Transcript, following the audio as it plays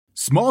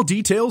Small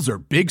details are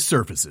big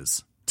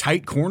surfaces.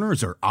 Tight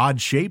corners are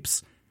odd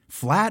shapes.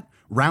 Flat,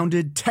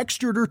 rounded,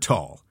 textured, or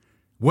tall.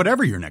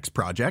 Whatever your next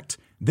project,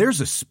 there's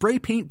a spray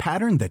paint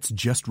pattern that's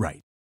just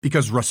right.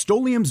 Because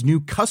Rust-Oleum's new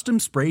Custom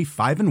Spray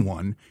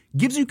 5-in-1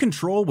 gives you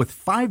control with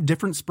 5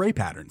 different spray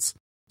patterns.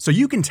 So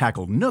you can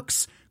tackle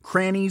nooks,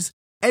 crannies,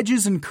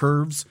 edges, and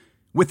curves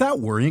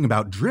without worrying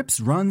about drips,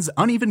 runs,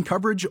 uneven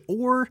coverage,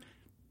 or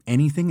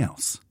anything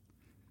else.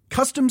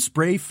 Custom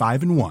Spray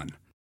 5-in-1.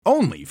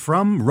 Only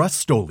from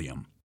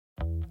Rust-Oleum.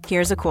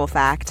 Here's a cool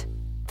fact.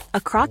 A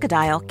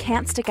crocodile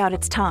can't stick out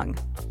its tongue.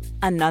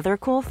 Another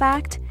cool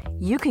fact,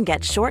 you can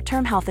get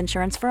short-term health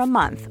insurance for a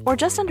month or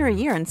just under a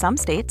year in some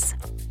states.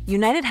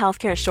 United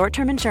Healthcare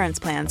short-term insurance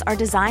plans are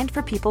designed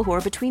for people who are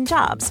between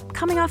jobs,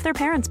 coming off their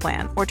parents'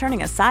 plan, or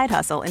turning a side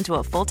hustle into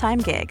a full-time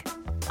gig.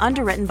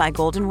 Underwritten by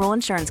Golden Rule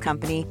Insurance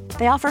Company,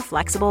 they offer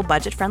flexible,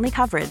 budget-friendly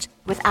coverage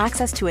with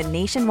access to a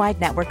nationwide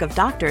network of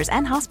doctors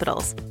and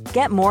hospitals.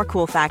 Get more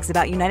cool facts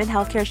about United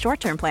Healthcare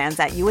short-term plans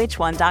at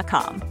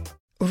uh1.com.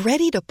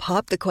 Ready to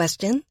pop the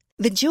question?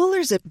 The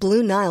jewelers at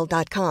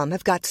BlueNile.com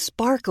have got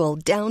sparkle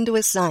down to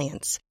a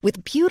science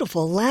with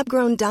beautiful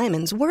lab-grown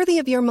diamonds worthy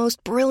of your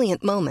most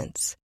brilliant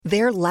moments.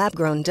 Their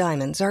lab-grown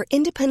diamonds are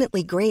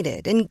independently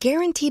graded and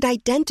guaranteed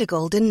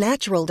identical to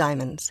natural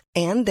diamonds,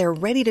 and they're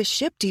ready to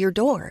ship to your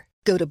door.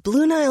 Go to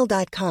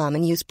BlueNile.com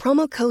and use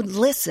promo code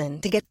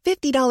LISTEN to get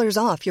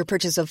 $50 off your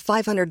purchase of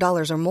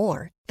 $500 or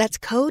more. That's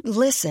code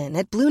LISTEN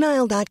at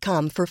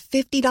BlueNile.com for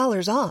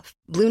 $50 off.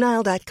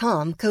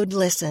 BlueNile.com, code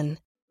LISTEN.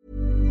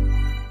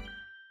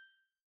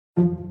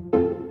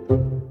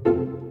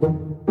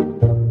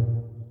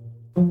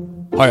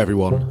 Hi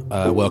everyone,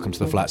 welcome to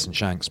the Flats and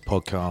Shanks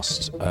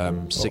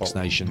podcast, Six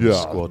Nations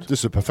Squad. This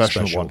is a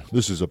professional special. one.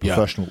 This is a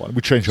professional one.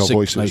 We changed our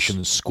voices. Six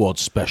Nations Squad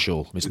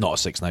special. It's not a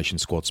Six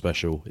Nations Squad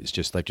special. It's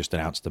just they've just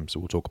announced them, so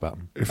we'll talk about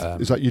them.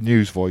 Is that your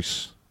news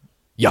voice?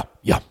 Yeah.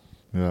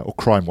 Or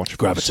Crime Watch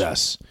voice?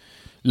 Gravitas.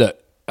 Look,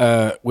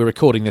 we're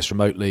recording this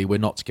remotely. We're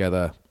not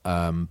together,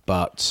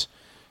 but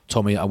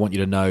Tommy, I want you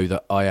to know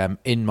that I am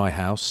in my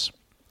house.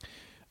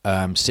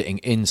 Sitting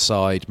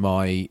inside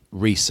my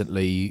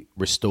recently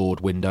restored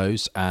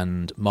windows,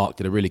 and Mark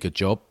did a really good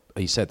job.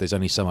 He said there's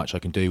only so much I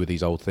can do with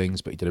these old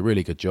things, but he did a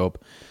really good job.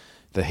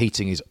 The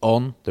heating is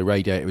on, the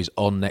radiator is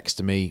on next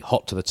to me,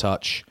 hot to the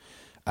touch,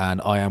 and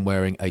I am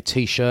wearing a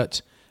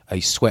t-shirt, a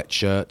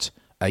sweatshirt,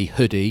 a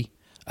hoodie,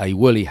 a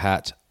woolly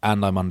hat,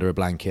 and I'm under a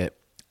blanket.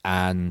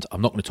 And I'm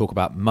not going to talk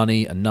about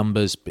money and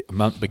numbers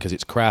because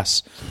it's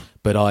crass,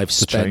 but I've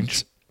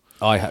spent...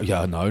 No,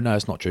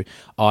 it's not true.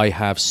 I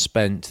have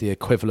spent the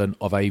equivalent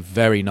of a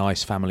very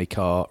nice family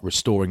car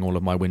restoring all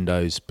of my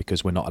windows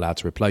because we're not allowed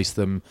to replace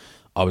them.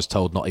 I was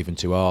told not even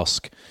to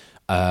ask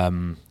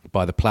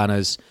by the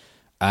planners,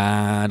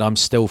 and I'm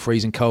still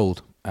freezing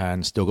cold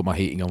and still got my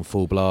heating on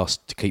full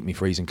blast to keep me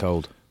freezing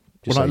cold.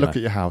 When I look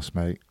at your house,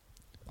 mate,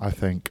 I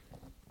think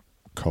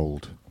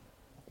cold,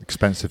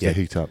 expensive to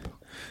heat up.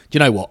 Do you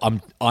know what?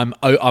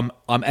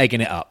 I'm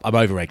egging it up. I'm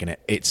over egging it.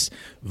 It's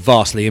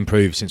vastly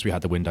improved since we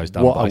had the windows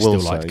done. What but I I will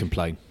still like say to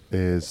complain.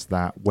 Is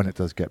that when it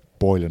does get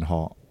boiling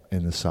hot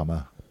in the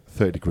summer,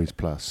 30 degrees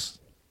plus,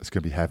 it's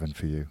going to be heaven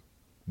for you.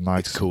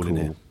 Nice, it's cool, and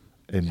in cool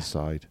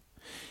inside.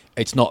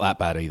 It's not that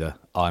bad either.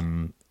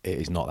 It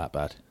is not that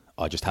bad.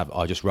 I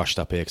just rushed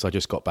up here because I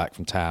just got back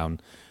from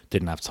town.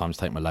 Didn't have time to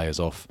take my layers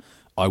off.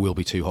 I will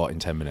be too hot in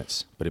 10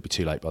 minutes, but it'd be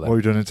too late by then. What are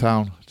you doing in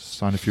town? Just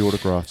sign a few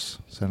autographs,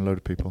 send a load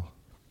of people.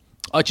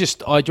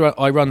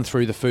 I run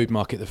through the food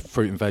market, the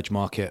fruit and veg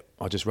market.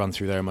 I just run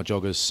through there in my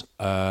joggers,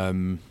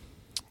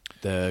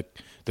 the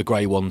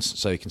grey ones,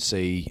 so you can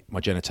see my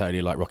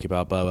genitalia like Rocky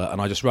Balboa.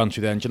 And I just run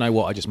through there. And do you know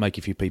what? I just make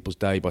a few people's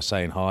day by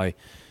saying hi.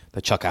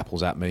 They chuck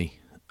apples at me.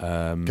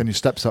 Can you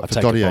steps up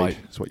for Doddy Aid?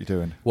 That's what you're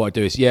doing. What I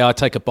do is, I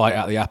take a bite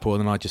out of the apple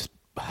and then I just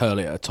hurl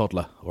it at a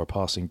toddler or a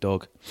passing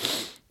dog.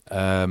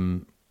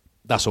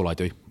 That's all I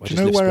do. Do you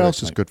know where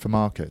else is good for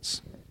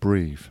markets?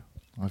 Breathe.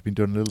 I've been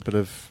doing a little bit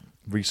of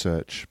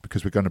research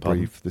because we're going to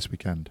Breathe this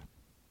weekend,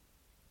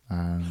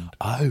 and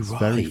it's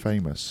very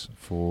famous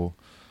for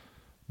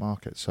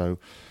markets. So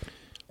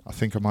I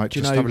think I might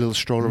have a little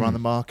stroll around the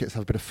markets,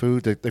 have a bit of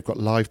food. They've got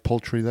live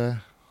poultry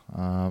there.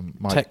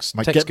 Might get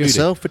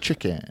myself a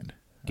chicken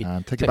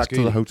and take it back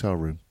to the hotel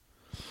room.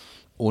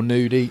 Or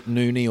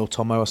Noonie or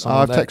Tomo or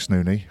something. I've texted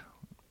Noonie.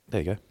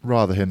 There you go.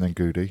 Rather him than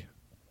Goody.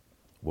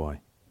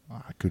 Why?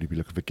 Goody be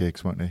looking for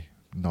gigs, won't he?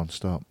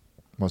 Non-stop.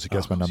 Once he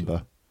gets my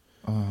number.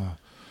 Of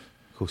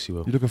course he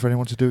will. You looking for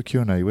anyone to do a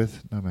Q&A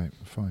with? No, mate.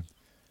 Fine.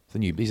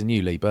 He's a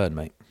new Lee Byrne,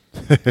 mate.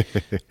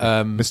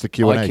 Mr.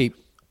 Q&A.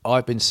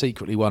 I've been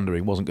secretly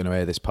wondering, wasn't going to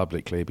air this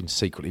publicly, I've been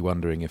secretly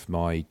wondering if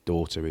my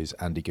daughter is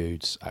Andy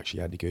Good's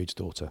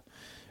daughter.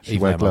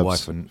 Even though my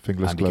wife and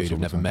Andy Good have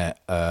never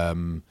met.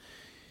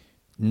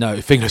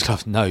 No, fingerless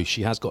gloves. No,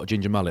 she has got a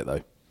ginger mullet,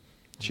 though.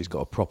 She's got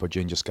a proper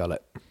ginger skullet.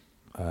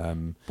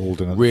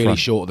 Balding at really the front.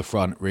 Short at the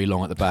front, really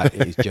long at the back.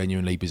 It is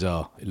genuinely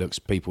bizarre.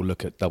 People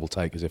look at double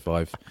take as if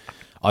I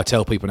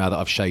tell people now that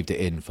I've shaved it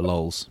in for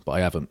lols, but I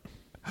haven't.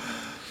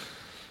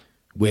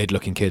 Weird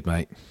looking kid,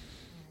 mate.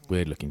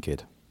 Weird looking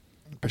kid.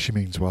 But she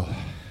means well.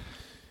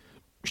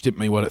 which didn't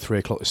mean well at 3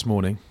 o'clock this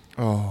morning.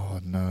 Oh,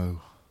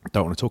 no.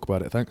 Don't want to talk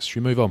about it, thanks.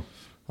 Should we move on?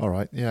 All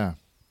right, yeah.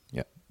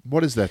 Yeah.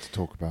 What is there to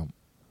talk about?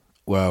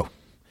 Well,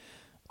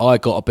 I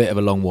got a bit of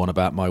a long one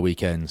about my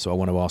weekend, so I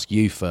want to ask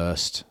you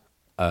first.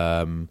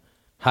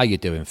 How you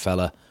doing,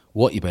 fella?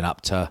 What you been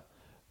up to?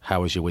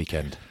 How was your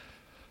weekend?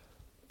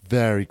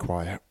 Very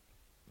quiet.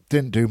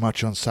 Didn't do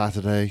much on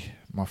Saturday,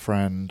 my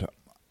friend.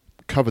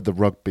 Covered the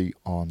rugby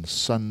on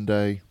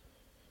Sunday.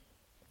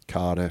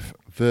 Cardiff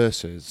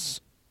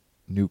versus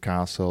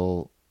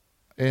Newcastle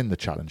in the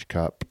Challenge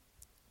Cup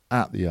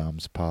at the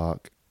Arms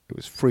Park. It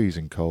was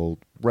freezing cold,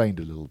 rained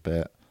a little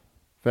bit,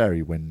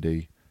 very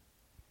windy.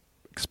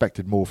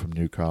 Expected more from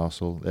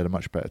Newcastle. They had a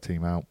much better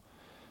team out.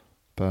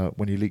 But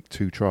when you leak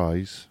 2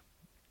 tries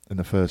in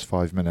the first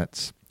 5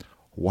 minutes,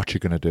 what you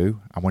going to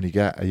do? And when you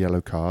get a yellow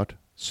card,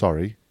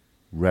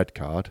 red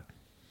card.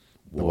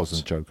 There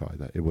wasn't a joke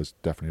either. It was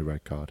definitely a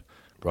red card.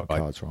 Right.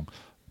 Card's wrong.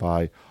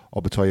 By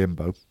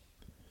Obertoyimbo.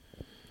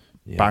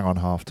 Yeah. Bang on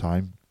half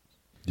time.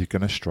 You're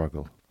going to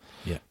struggle.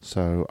 Yeah.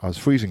 So I was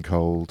freezing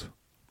cold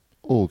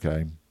all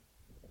game.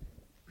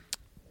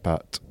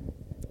 But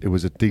it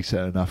was a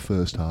decent enough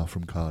first half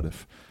from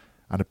Cardiff.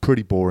 And a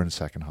pretty boring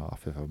second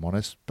half, if I'm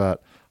honest.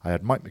 But I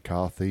had Mike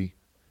McCarthy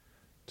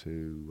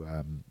to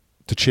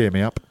cheer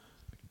me up.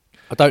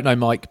 I don't know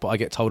Mike, but I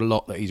get told a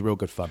lot that he's real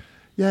good fun.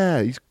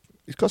 Yeah, he's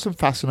got some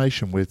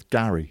fascination with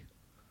Gary.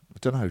 I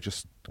don't know,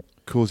 just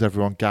calls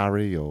everyone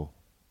Gary or...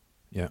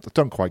 Yeah. I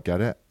don't quite get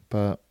it,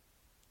 but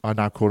I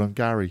now call him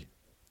Gary.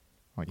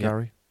 Right, Yeah.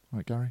 Gary?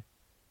 Right, Gary?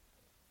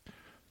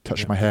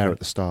 Touched my hair at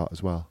the start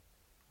as well.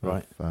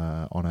 Right.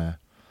 On air.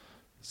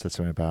 Said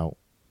something about,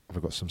 have I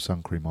got some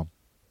sun cream on?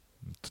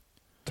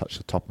 Touched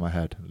the top of my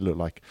head. It looked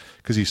like,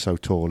 because he's so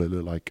tall, it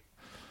looked like,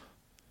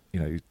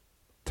 he's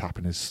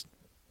tapping his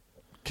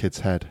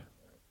kid's head.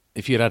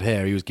 If you'd had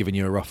hair, he was giving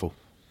you a ruffle.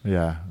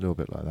 Yeah, a little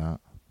bit like that.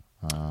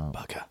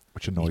 Bugger.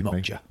 Which annoyed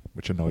me.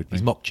 Which annoyed me.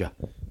 He's mocked you.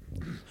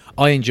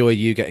 I enjoy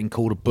you getting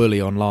called a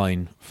bully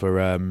online for...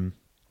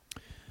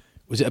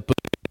 was it a bully?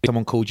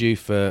 Someone called you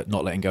for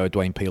not letting go of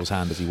Dwayne Peel's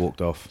hand as he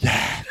walked off.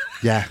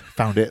 Yeah,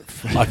 found it.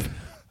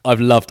 I've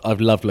loved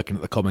looking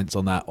at the comments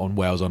on that on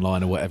Wales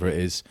Online or whatever it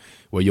is,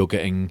 where you're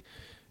getting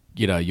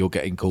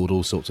called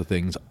all sorts of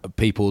things.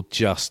 People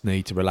just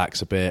need to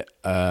relax a bit.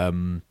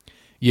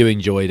 You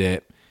enjoyed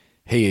it.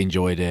 He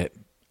enjoyed it.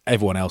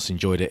 Everyone else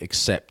enjoyed it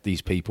except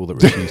these people that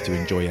refuse to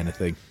enjoy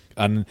anything.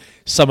 And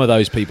some of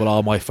those people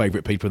are my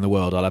favourite people in the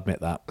world, I'll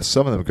admit that.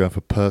 Some of them are going for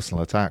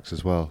personal attacks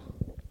as well.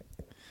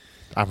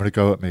 Having a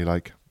go at me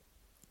like...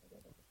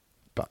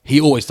 But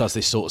he always does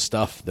this sort of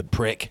stuff, the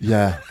prick.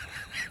 Yeah.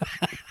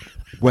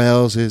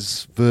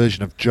 Wales'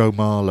 version of Joe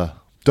Marler.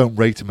 Don't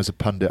rate him as a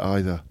pundit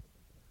either.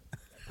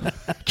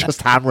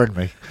 Just hammering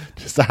me.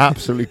 Just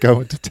absolutely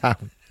going to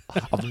town.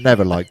 I've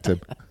never liked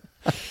him.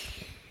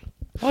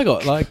 I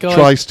got like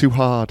tries too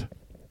hard.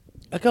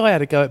 A guy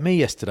had a go at me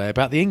yesterday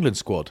about the England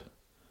squad.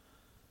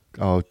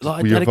 Oh,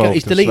 like,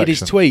 he's deleted his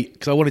tweet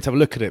because I wanted to have a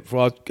look at it.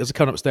 Before as I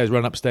come upstairs,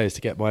 ran upstairs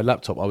to get my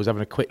laptop, I was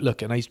having a quick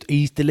look, and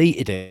he's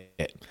deleted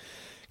it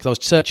because I was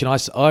searching.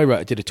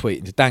 I did a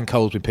tweet, and Dan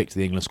Cole's been picked to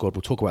the England squad.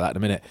 We'll talk about that in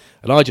a minute.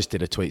 And I just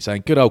did a tweet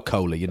saying, "Good old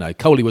Coley."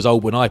 Coley was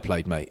old when I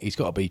played, mate. He's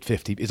got to be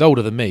 50. He's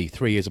older than me,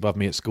 3 years above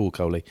me at school,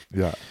 Coley.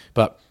 Yeah.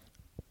 But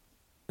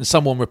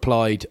someone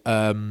replied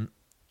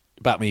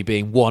about me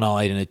being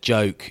one-eyed and a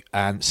joke,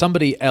 and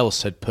somebody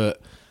else had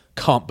put,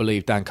 "Can't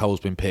believe Dan Cole's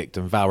been picked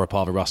and Val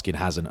Rapava-Ruskin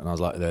hasn't." And I was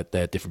like,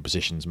 they're different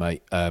positions,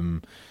 mate.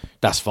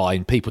 That's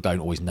fine. People don't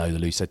always know the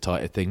loose head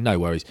tighter thing. No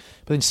worries.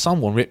 But then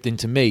someone ripped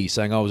into me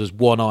saying I was as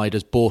one-eyed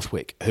as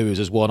Borthwick, who is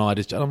as one-eyed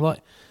as... And I'm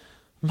like,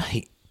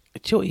 mate,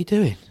 what are you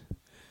doing?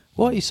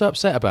 What are you so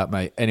upset about,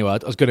 mate? Anyway, I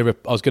was going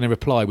to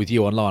reply with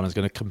you online. I was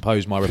going to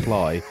compose my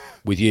reply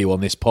with you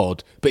on this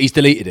pod. But he's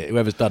deleted it.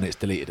 Whoever's done it's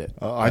deleted it.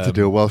 I had to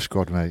do a Welsh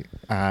squad, mate.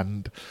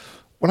 And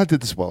when I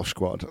did this Welsh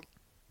squad...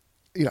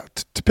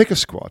 to pick a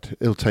squad,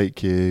 it'll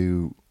take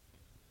you,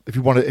 if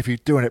you're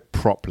doing it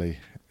properly,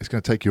 it's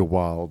going to take you a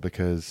while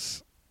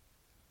because,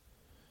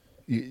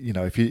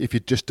 if you're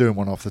just doing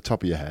one off the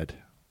top of your head,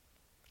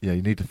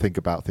 you need to think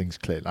about things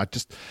clearly.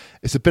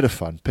 It's a bit of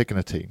fun picking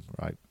a team,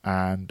 right?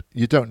 And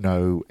you don't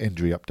know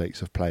injury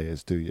updates of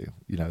players, do you?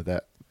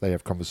 That they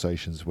have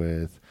conversations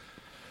with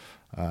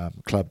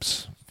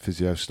clubs,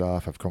 physio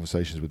staff, have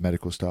conversations with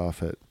medical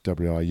staff at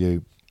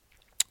WRU.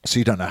 So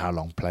you don't know how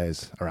long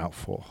players are out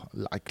for.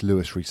 Like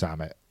Lewis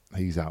Rees-Zammit,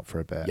 he's out for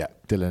a bit. Yeah.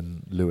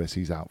 Dylan Lewis,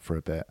 he's out for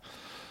a bit.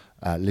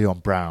 Leon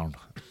Brown,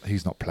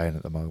 he's not playing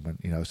at the moment.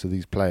 So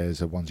these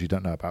players are ones you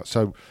don't know about.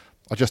 So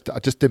I just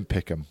didn't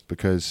pick him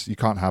because you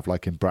can't have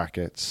like in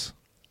brackets,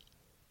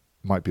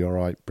 might be all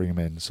right, bring him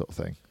in sort of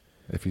thing,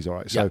 if he's all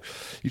right. So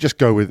you just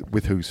go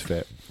with who's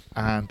fit.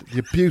 And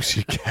the abuse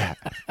you get.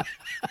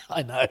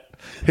 I know.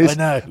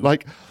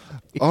 Like,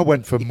 I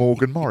went for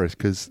Morgan Morris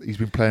because he's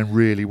been playing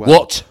really well.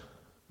 What?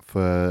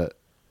 For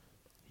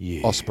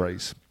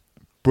Ospreys.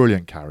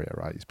 Brilliant carrier,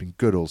 right? He's been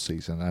good all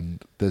season,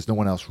 and there's no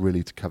one else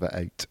really to cover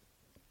 8,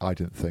 I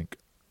didn't think,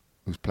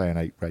 who's playing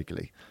 8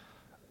 regularly.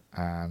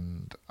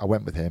 And I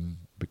went with him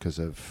because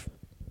of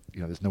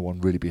there's no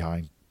one really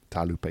behind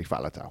Taulupe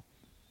Faletau.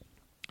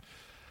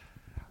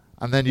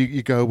 And then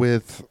you go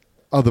with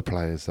other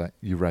players that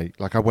you rate.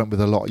 Like I went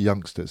with a lot of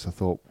youngsters. I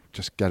thought,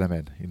 just get them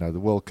in. The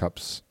World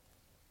Cup's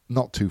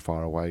not too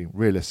far away.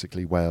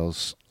 Realistically,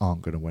 Wales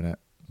aren't going to win it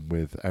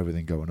with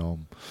everything going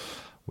on,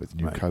 with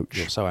new coach.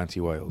 You're so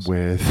anti-Wales.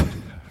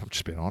 I'm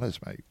just being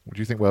honest, mate. Do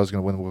you think Wales is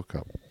going to win the World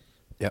Cup?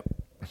 Yep.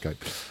 Okay.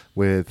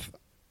 With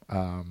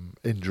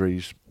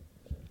injuries,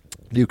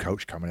 new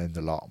coach coming in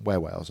a lot, where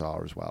Wales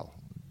are as well.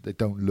 They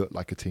don't look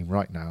like a team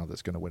right now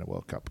that's going to win a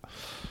World Cup.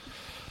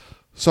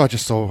 So I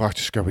just thought I'd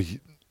just go with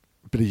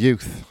a bit of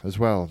youth as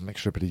well, a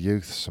mixture of a bit of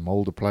youth, some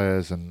older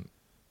players, and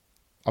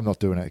I'm not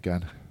doing it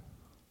again.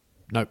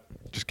 Nope.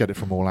 Just get it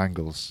from all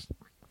angles.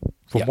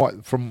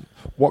 From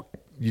what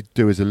you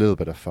do is a little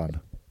bit of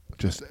fun,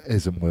 just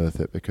isn't worth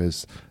it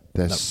because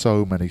there's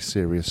so many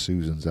serious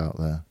Susans out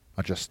there.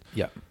 I just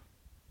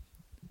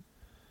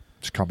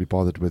can't be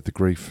bothered with the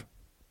grief.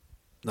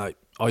 No,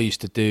 I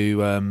used to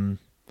do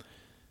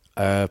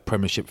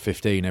Premiership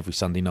 15 every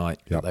Sunday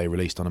night that they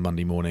released on a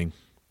Monday morning.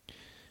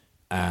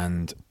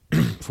 And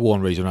for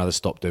one reason or another,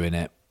 stopped doing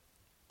it.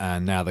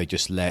 And now they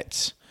just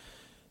let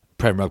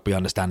Prem Rugby,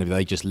 understandably,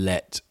 they just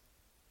let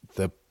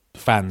the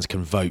fans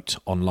can vote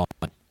online.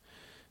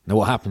 Now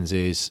what happens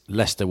is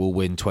Leicester will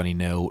win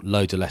 20-0,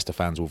 loads of Leicester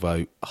fans will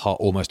vote,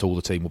 almost all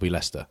the team will be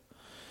Leicester.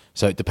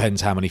 So it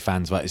depends how many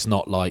fans vote. It's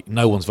not like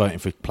no one's voting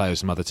for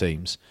players from other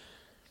teams.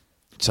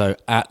 So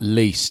at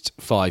least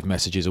 5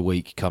 messages a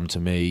week come to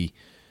me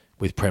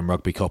with Prem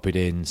Rugby copied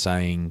in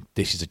saying,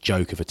 this is a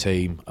joke of a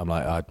team. I'm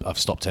like, I've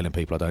stopped telling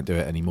people I don't do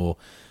it anymore.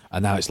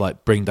 And now it's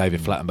like, bring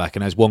David Flatten back.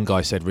 And as one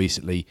guy said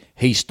recently,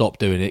 he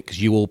stopped doing it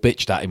because you all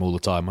bitched at him all the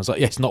time. I was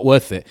like, yeah, it's not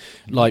worth it.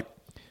 Like,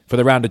 for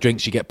the round of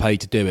drinks you get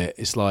paid to do it,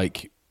 it's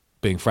like,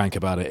 being frank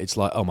about it, it's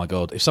like, oh my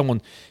God, if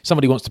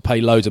somebody wants to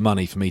pay loads of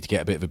money for me to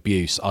get a bit of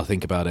abuse, I'll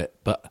think about it.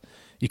 But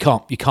you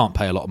can't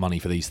pay a lot of money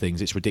for these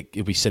things. It's ridiculous.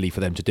 It'd be silly for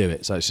them to do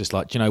it. So it's just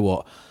like, do you know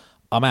what?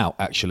 I'm out,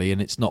 actually.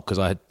 And it's not because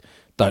I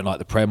don't like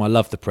the Prem. I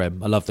love the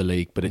Prem. I love the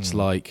league. But it's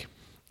like,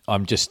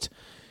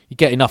 you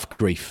get enough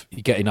grief.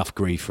 You get enough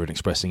grief for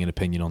expressing an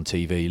opinion on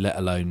TV, let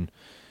alone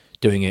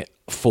doing it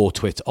for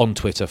Twitter,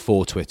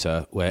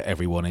 where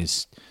everyone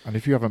is, and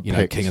if you haven't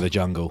picked king of the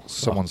jungle,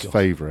 someone's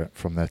favourite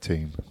from their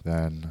team,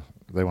 then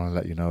they want to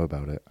let you know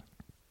about it.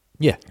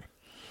 Yeah.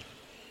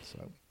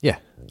 So. Yeah.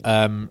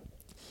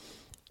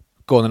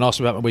 Go on then, ask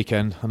me about my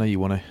weekend. I know you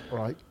want to. All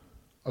right.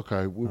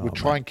 Okay, we'll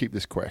try and keep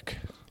this quick.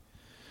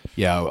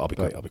 Yeah, I'll be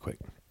quick.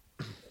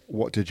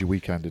 What did your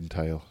weekend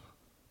entail?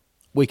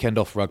 Weekend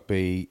off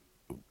rugby,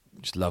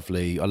 just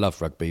lovely. I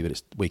love rugby,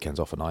 but weekends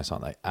off are nice,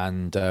 aren't they?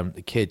 And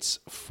the kids,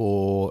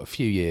 for a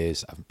few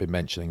years, have been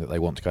mentioning that they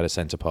want to go to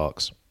Center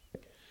Parcs.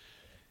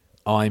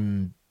 I've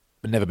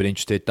never been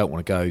interested, don't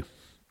want to go.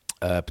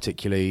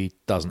 Particularly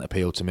doesn't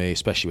appeal to me,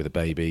 especially with a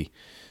baby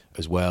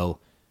as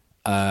well.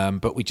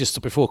 But we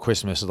just, before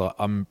Christmas, I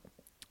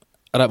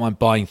don't mind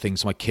buying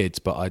things for my kids,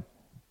 but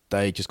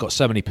they just got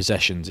so many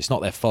possessions. It's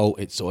not their fault,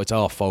 it's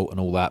our fault and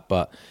all that,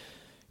 but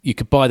you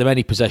could buy them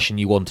any possession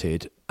you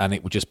wanted and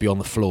it would just be on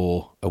the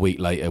floor a week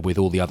later with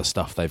all the other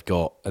stuff they've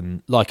got.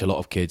 And like a lot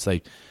of kids,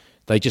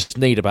 they just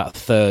need about a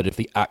third of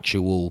the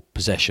actual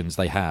possessions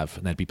they have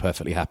and they'd be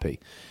perfectly happy.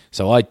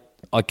 So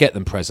I get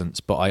them presents,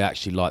 but I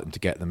actually like them to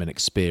get them an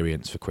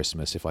experience for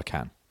Christmas if I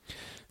can.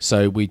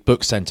 So we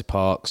booked Center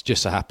Parcs.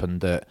 Just so happened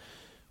that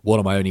one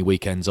of my only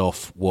weekends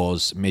off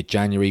was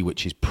mid-January,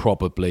 which is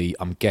probably,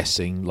 I'm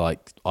guessing,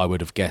 like I would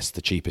have guessed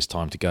the cheapest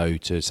time to go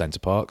to Center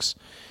Parcs.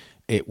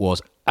 It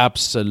was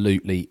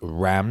absolutely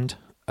rammed.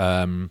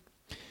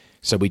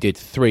 So we did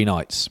 3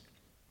 nights.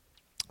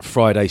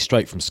 Friday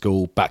straight from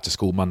school, back to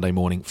school Monday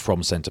morning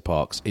from Center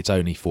Parcs. It's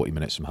only 40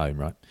 minutes from home,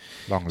 right?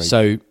 Longleat.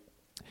 So,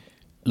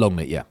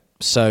 Longleat, yeah.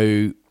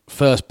 So,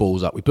 first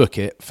ball's up. We book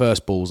it.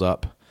 First ball's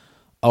up.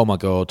 Oh, my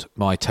God.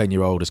 My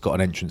 10-year-old has got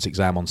an entrance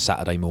exam on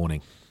Saturday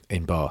morning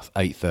in Bath,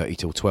 8:30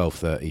 till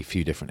 12:30. A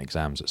few different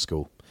exams at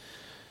school.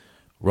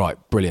 Right,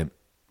 brilliant.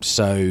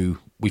 So,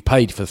 we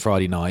paid for the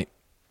Friday night.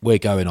 We're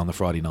going on the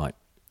Friday night.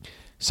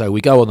 So,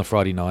 we go on the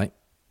Friday night,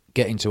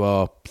 get into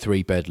our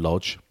 3-bed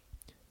lodge.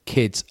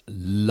 Kids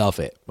love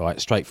it, right?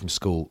 Straight from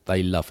school,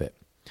 they love it.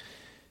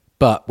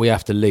 But we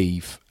have to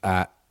leave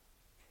at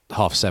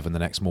 7:30 the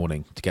next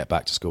morning to get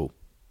back to school.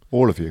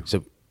 All of you?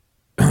 So,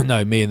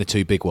 no, me and the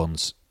 2 big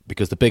ones,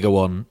 because the bigger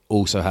one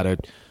also had a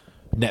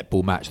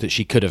netball match that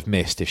she could have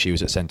missed if she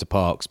was at Center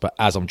Parcs. But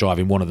as I'm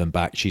driving one of them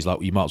back, she's like,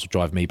 well, you might as well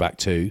drive me back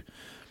too.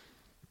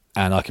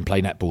 And I can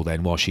play netball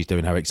then while she's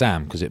doing her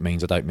exam because it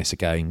means I don't miss a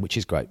game, which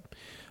is great.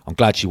 I'm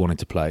glad she wanted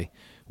to play.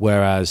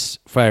 Whereas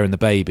Freya and the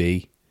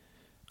baby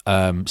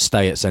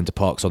stay at Center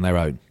Parcs on their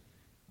own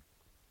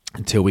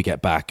until we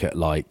get back at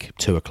like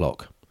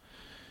 2:00.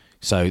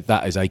 So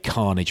that is a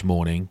carnage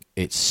morning.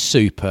 It's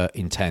super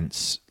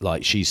intense.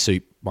 Like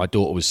my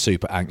daughter was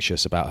super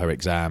anxious about her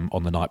exam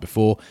on the night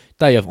before.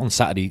 On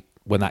Saturday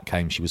when that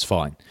came, she was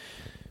fine.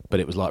 But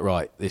it was like,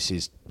 right, this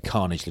is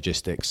carnage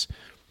logistics.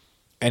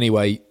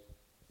 Anyway,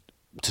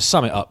 to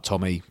sum it up,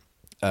 Tommy,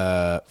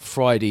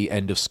 Friday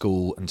end of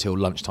school until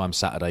lunchtime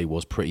Saturday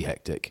was pretty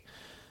hectic.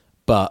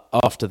 But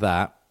after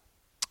that,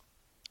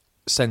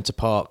 Center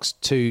Parcs,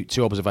 two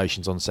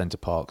observations on Center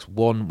Parcs.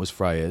 One was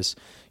Freya's.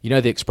 You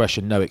know the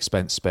expression "no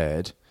expense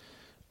spared."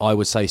 I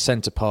would say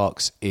Center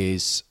Parcs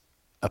is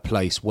a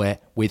place where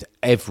with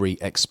every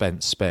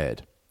expense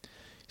spared.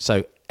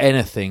 So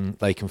anything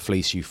they can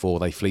fleece you for,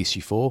 they fleece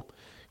you for.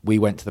 We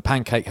went to the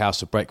Pancake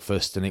House for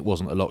breakfast and it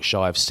wasn't a lot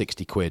shy of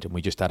 60 quid and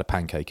we just had a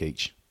pancake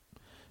each.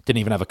 Didn't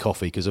even have a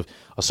coffee because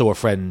I saw a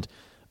friend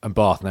in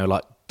Bath and they were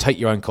like, take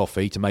your own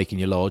coffee to make in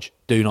your lodge.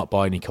 Do not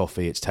buy any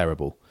coffee. It's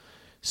terrible.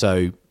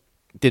 So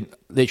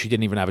literally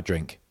didn't even have a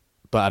drink.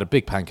 But I had a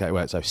big pancake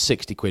where it's so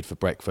 60 quid for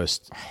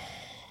breakfast.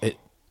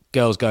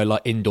 Girls go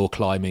like indoor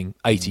climbing,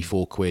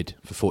 84 quid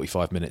for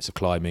 45 minutes of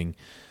climbing.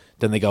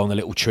 Then they go on the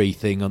little tree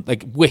thing, on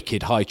like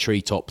wicked high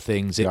treetop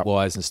thing, zip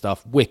wires and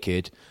stuff.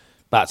 Wicked.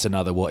 That's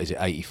another,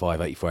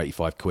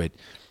 85 quid.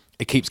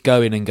 It keeps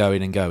going and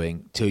going and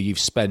going till you've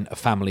spent a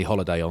family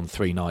holiday on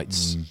 3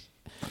 nights.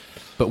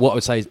 But what I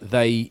would say is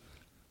they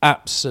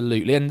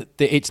absolutely, and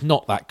it's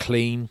not that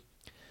clean,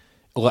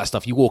 all that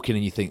stuff. You walk in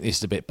and you think this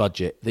is a bit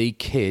budget. The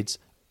kids,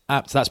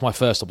 that's my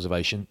first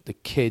observation. The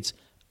kids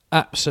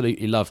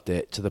absolutely loved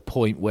it to the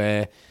point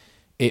where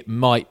it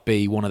might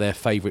be one of their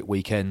favourite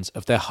weekends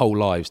of their whole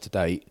lives to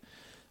date.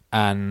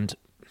 And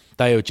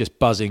they were just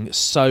buzzing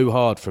so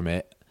hard from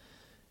it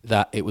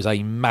that it was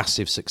a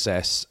massive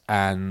success.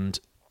 And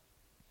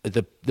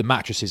the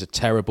mattresses are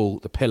terrible.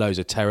 The pillows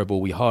are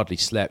terrible. We hardly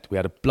slept. We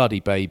had a bloody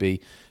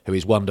baby who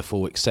is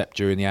wonderful except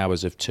during the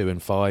hours of 2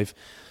 and 5.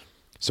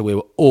 So we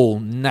were all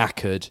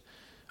knackered,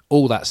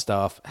 all that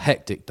stuff,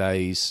 hectic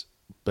days.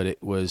 But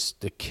it was,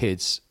 the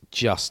kids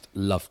just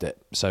loved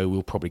it. So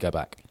we'll probably go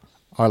back.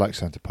 I like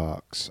Center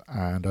Parcs,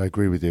 and I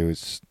agree with you.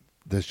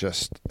 There's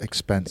just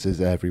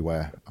expenses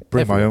everywhere. I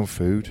bring my own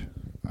food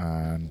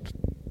and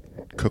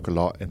cook a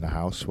lot in the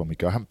house when we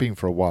go. I haven't been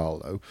for a while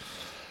though.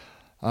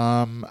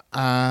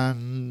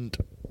 And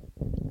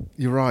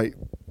you're right.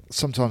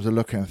 Sometimes I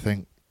look at it and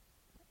think,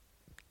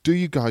 do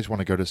you guys want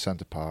to go to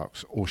Center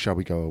Parcs or shall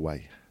we go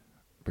away?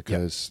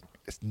 Because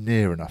it's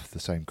near enough the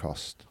same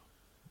cost.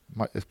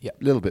 A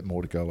little bit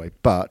more to go away,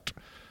 but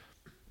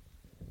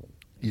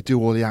you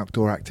do all the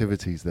outdoor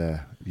activities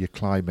there. You're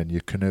climbing,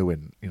 you're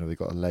canoeing. You know, they've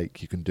got a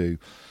lake you can do.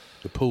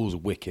 The pool's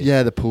wicked.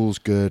 Yeah, the pool's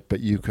good, but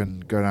you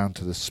can go down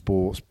to the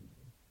sports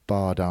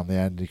bar down the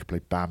end. You can play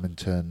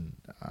badminton.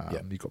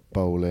 You've got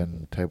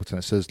bowling, table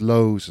tennis. So there's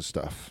loads of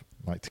stuff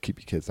like to keep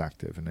your kids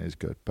active, and it is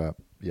good. But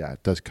yeah,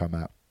 it does come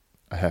at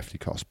a hefty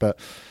cost. But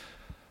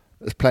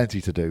there's plenty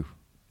to do.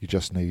 You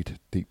just need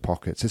deep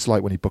pockets. It's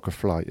like when you book a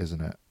flight,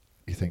 isn't it?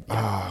 You think,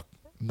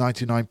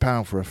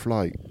 £99 for a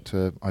flight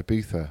to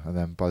Ibiza, and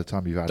then by the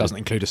time you've added... Doesn't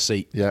include a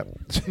seat. Yeah.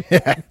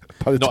 Yeah.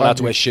 By the Not allowed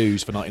to wear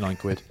shoes for 99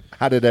 quid.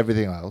 Added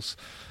everything else,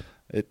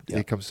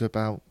 it comes to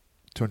about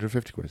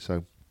 250 quid.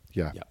 So,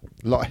 a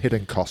lot of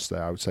hidden costs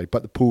there, I would say.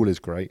 But the pool is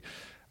great,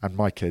 and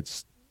my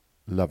kids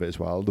love it as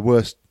well. The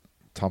worst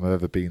time I've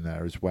ever been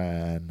there is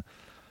when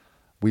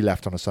we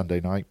left on a Sunday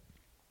night,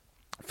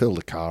 filled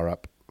the car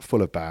up,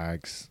 full of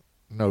bags,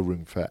 no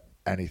room for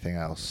anything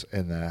else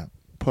in there,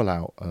 pull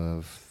out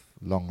of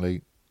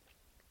Longley,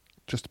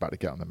 just about to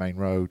get on the main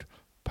road,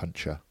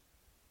 puncture.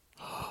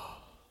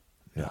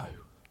 No.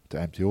 To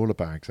empty all the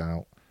bags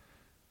out,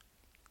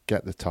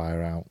 get the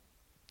tyre out,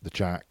 the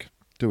jack,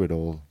 do it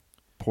all,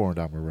 pouring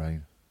down with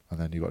rain, and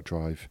then you got to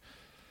drive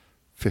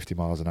 50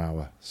 miles an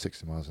hour,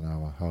 60 miles an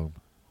hour home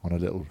on a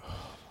little,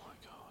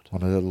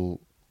 on a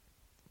little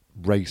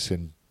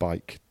racing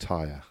bike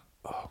tyre.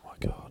 Oh my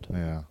God.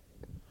 Yeah.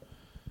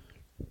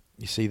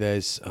 You see,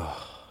 there's,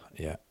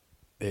 That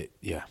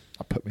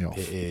put me off.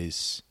 It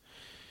is.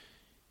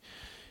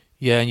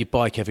 Yeah, and you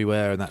bike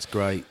everywhere, and that's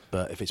great.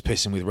 But if it's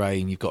pissing with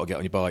rain, you've got to get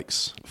on your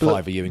bikes.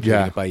 5 of you,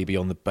 including a baby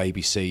on the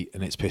baby seat,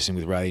 and it's pissing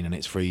with rain and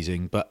it's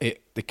freezing. But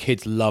the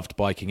kids loved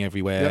biking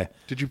everywhere. Yeah.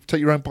 Did you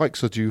take your own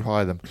bikes or do you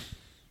hire them?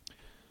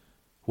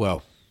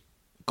 Well,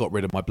 got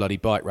rid of my bloody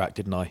bike rack,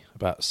 didn't I?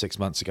 About 6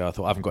 months ago. I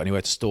thought, I haven't got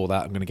anywhere to store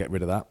that. I'm going to get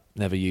rid of that.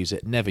 Never use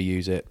it.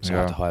 So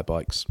I had to hire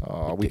bikes.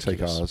 Oh, we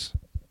take ours.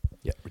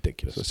 Yeah,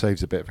 ridiculous. So it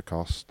saves a bit of a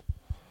cost.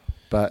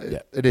 But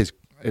it is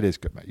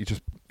good,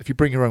 mate. If you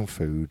bring your own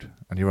food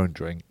and your own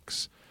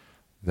drinks,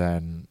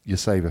 then you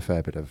save a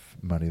fair bit of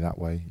money that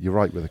way. You're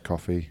right with the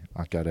coffee.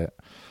 I get it.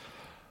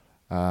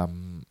 But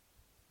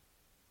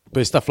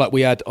it's stuff like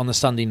we had on the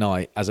Sunday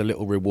night as a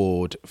little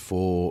reward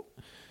for,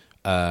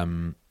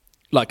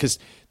 because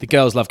the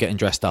girls love getting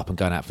dressed up and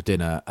going out for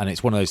dinner, and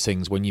it's one of those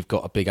things when you've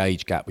got a big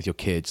age gap with your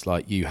kids,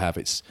 like you have.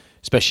 It's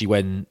especially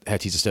when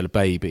Hetty's still a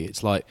baby.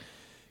 It's like,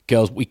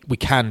 girls, we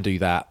can do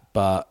that,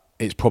 but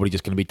it's probably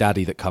just going to be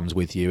daddy that comes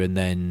with you, and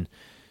then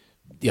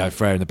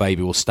Freya and the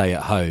baby will stay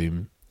at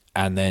home,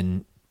 and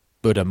then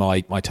Buddha,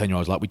 my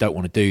 10-year-old, was like, we don't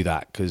want to do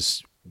that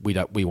because we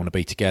want to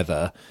be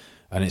together,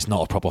 and it's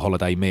not a proper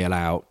holiday meal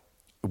out.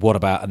 What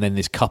about? And then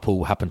this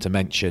couple happened to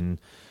mention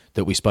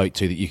that we spoke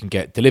to that you can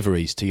get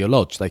deliveries to your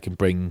lodge. They can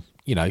bring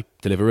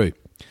Deliveroo.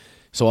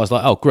 So I was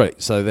like, oh,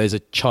 great. So there's a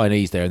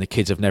Chinese there, and the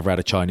kids have never had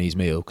a Chinese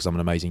meal because I'm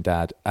an amazing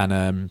dad.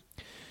 And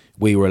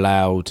we were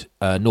allowed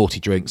naughty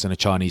drinks and a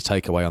Chinese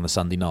takeaway on the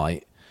Sunday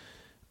night.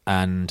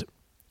 And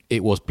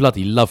it was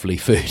bloody lovely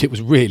food. It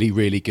was really,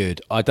 really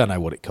good. I don't know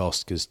what it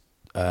cost because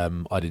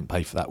I didn't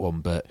pay for that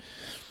one. But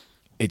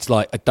it's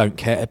like, I don't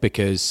care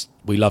because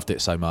we loved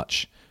it so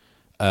much.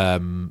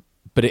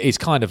 But it is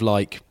kind of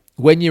like,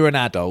 when you're an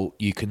adult,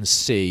 you can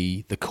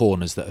see the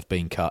corners that have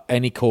been cut.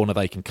 Any corner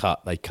they can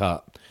cut, they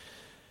cut.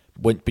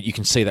 But you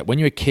can see that. When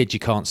you're a kid, you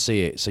can't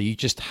see it. So you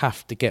just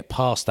have to get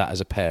past that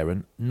as a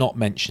parent, not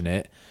mention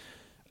it,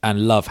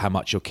 and love how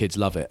much your kids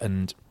love it.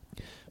 And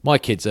my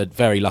kids are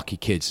very lucky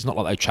kids. It's not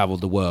like they've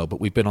travelled the world,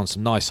 but we've been on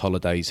some nice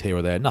holidays here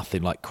or there.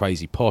 Nothing like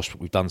crazy posh, but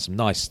we've done some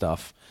nice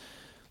stuff.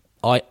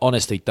 I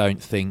honestly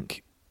don't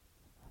think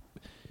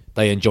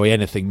they enjoy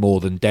anything more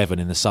than Devon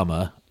in the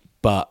summer,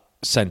 but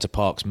Center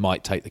Parcs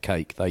might take the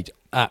cake. They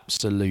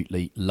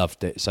absolutely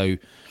loved it. So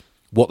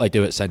what they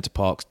do at Center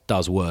Parcs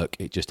does work.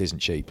 It just isn't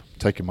cheap.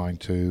 Taking mine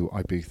to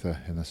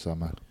Ibiza in the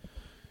summer.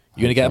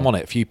 You're going to get them on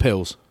it? A few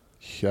pills?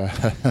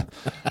 Yeah.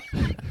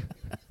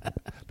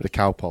 Bit of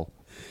Cowpole.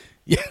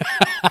 Yeah.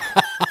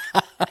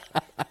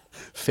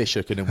 Fish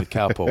hooking in with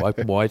Cowpole.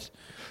 Open wide.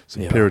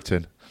 Some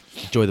Puritan.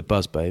 Enjoy the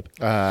buzz, babe.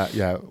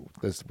 Yeah.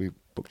 We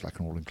booked like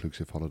an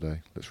all-inclusive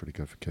holiday. That's really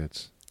good for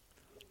kids.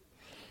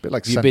 Bit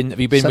like have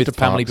you been with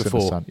family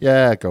before?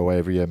 Yeah, go away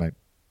every year, mate.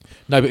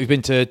 No, but we've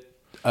been to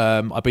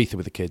Ibiza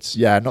with the kids.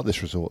 Yeah, not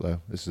this resort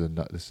though. This is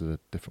a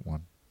different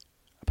one.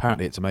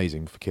 Apparently, it's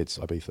amazing for kids.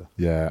 Ibiza.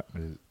 Yeah,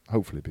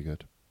 hopefully it'll be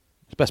good.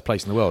 It's the best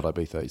place in the world.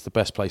 Ibiza. It's the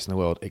best place in the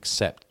world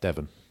except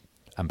Devon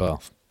and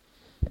Bath.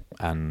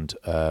 And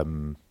I'd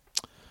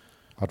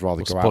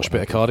rather go out. Posh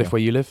bit of Cardiff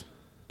where you live.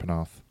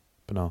 Penarth.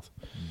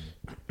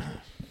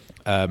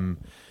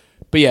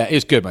 But yeah, it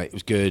was good, mate. It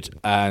was good.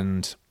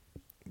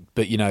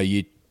 But you know,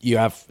 you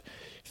have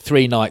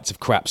 3 nights of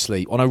crap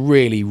sleep on a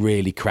really,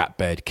 really crap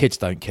bed. Kids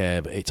don't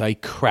care, but it's a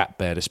crap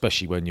bed,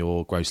 especially when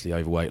you're grossly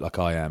overweight like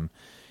I am.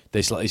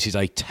 This is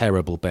a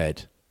terrible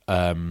bed.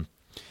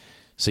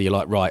 So you're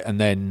like, right, and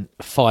then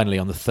finally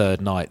on the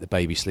 3rd night the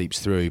baby sleeps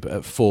through, but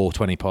at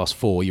 20 past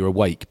 4 you're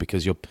awake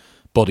because your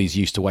body's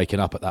used to waking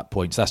up at that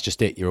point. So that's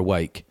just it, you're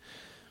awake.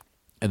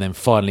 And then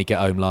finally get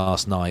home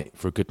last night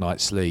for a good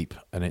night's sleep,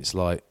 and it's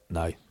like,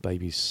 no,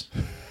 baby's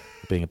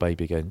being a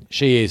baby again.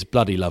 She is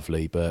bloody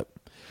lovely, but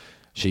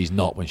she's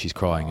not when she's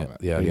crying at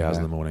the early hours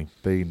in the morning.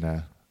 Been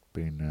there.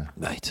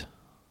 Mate.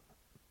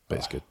 But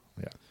it's good.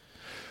 Yeah.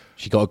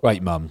 She got a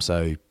great mum,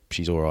 so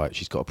she's all right.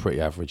 She's got a pretty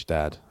average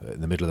dad.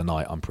 In the middle of the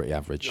night, I'm pretty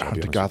average.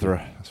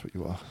 Hunter-gatherer, that's what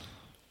you are.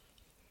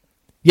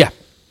 Yeah,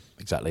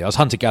 exactly. I was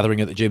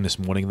hunter-gathering at the gym this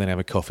morning and then have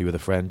a coffee with a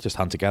friend. Just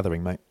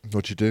hunter-gathering, mate.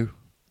 What'd you do?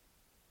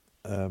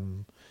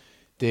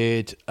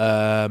 Did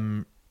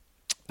some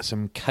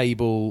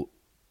cable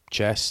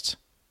chest,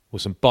 or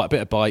some bit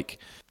of bike,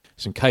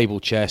 some cable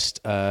chest,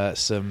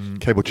 some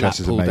cable chest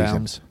is amazing.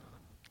 Downs.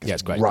 Yeah,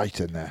 it's great. Right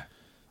in there.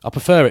 I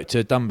prefer it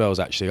to dumbbells,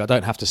 actually. I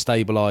don't have to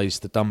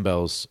stabilise the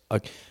dumbbells.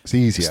 It's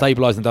easier.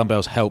 Stabilising the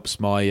dumbbells hurts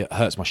my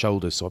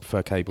shoulders, so I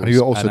prefer cables. And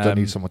you also don't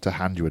need someone to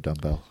hand you a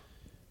dumbbell.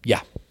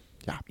 Yeah.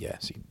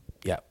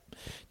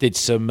 Did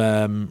some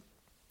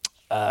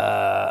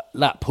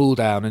lat pull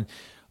down, and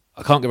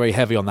I can't get very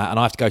heavy on that, and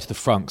I have to go to the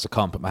front because I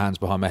can't put my hands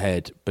behind my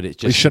head. But it's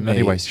just you shouldn't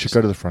anyway. You should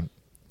go to the front.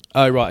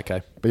 Oh, right,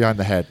 okay. Behind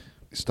the head,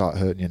 start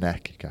hurting your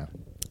neck. You can.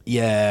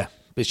 Yeah,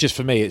 but it's just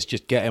for me. It's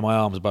just getting my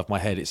arms above my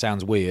head. It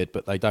sounds weird,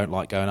 but they don't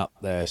like going up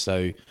there,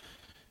 so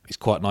it's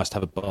quite nice to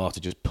have a bar to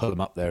just pull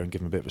them up there and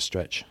give them a bit of a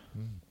stretch.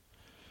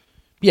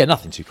 Yeah,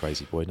 nothing too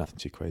crazy, boy. Nothing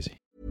too crazy.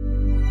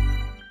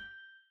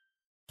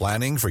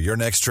 Planning for your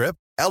next trip?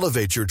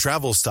 Elevate your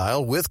travel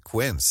style with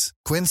Quince.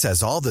 Quince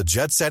has all the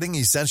jet-setting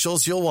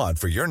essentials you'll want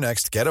for your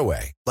next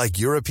getaway, like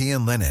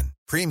European linen,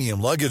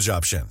 premium luggage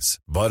options,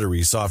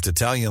 buttery soft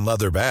Italian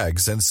leather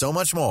bags, and so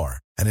much more.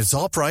 And it's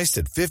all priced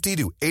at 50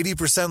 to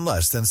 80%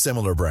 less than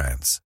similar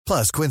brands.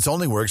 Plus, Quince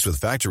only works with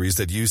factories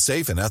that use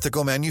safe and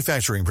ethical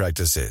manufacturing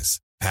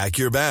practices. Pack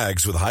your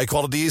bags with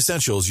high-quality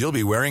essentials you'll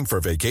be wearing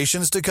for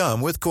vacations to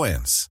come with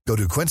Quince. Go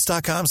to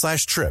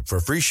quince.com/trip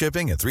for free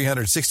shipping and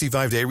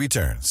 365-day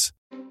returns.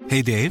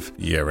 Hey, Dave.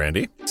 Yeah,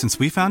 Randy. Since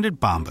we founded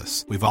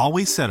Bombas, we've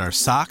always said our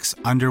socks,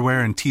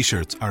 underwear, and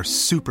T-shirts are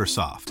super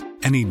soft.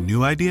 Any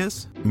new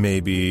ideas?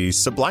 Maybe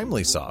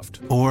sublimely soft.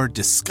 Or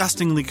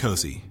disgustingly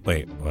cozy.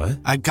 Wait, what?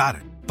 I got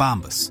it.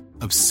 Bombas.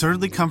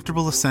 Absurdly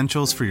comfortable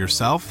essentials for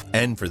yourself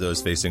and for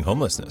those facing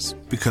homelessness.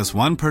 Because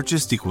one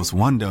purchased equals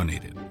one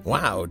donated.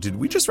 Wow, did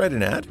we just write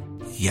an ad?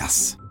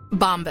 Yes.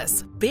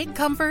 Bombas. Big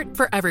comfort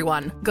for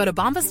everyone. Go to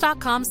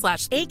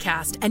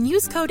bombas.com/ACAST and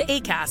use code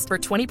ACAST for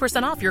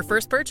 20% off your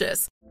first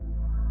purchase.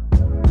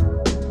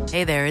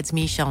 Hey there, it's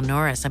Michelle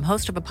Norris. I'm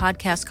host of a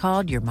podcast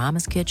called Your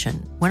Mama's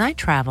Kitchen. When I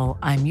travel,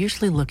 I'm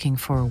usually looking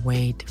for a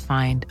way to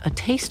find a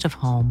taste of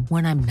home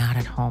when I'm not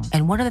at home.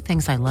 And one of the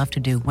things I love to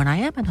do when I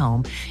am at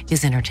home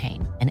is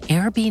entertain. And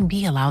Airbnb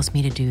allows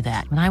me to do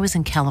that. When I was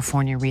in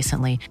California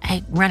recently,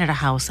 I rented a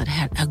house that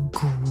had a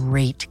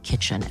great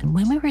kitchen. And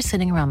when we were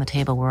sitting around the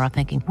table, we were all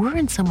thinking, we're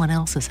in someone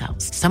else's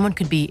house. Someone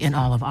could be in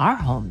all of our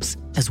homes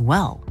as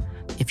well.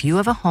 If you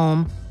have a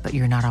home, but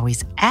you're not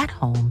always at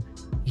home,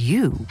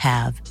 you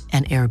have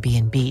an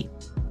Airbnb.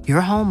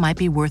 Your home might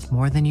be worth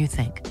more than you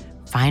think.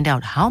 Find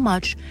out how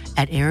much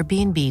at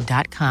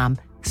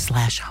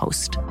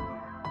airbnb.com/host.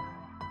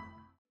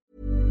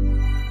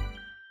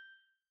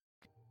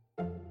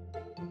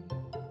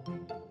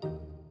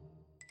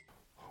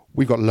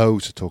 We've got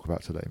loads to talk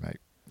about today, mate.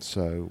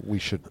 So we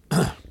should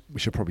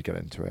probably get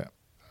into it.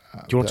 Do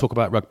you want to talk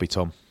about rugby,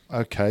 Tom?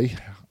 Okay.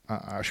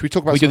 Should we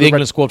talk about? We do the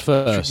England squad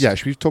first.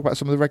 Should we talk about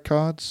some of the red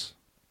cards?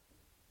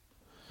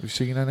 Have you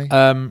seen any?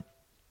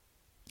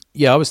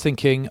 Yeah, I was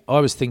thinking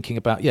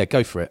about. Yeah,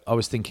 go for it. I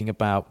was thinking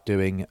about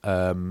doing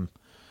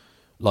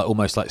like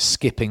almost like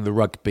skipping the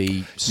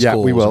rugby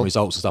scores and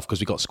results and stuff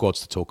because we got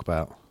squads to talk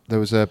about. There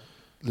was a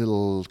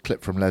little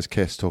clip from Les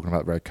Kiss talking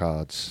about red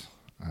cards.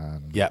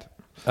 Yeah.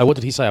 What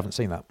did he say? I haven't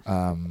seen that.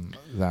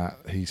 That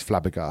he's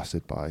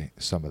flabbergasted by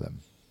some of them.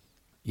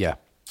 Yeah.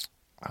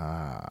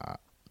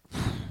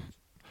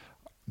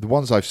 The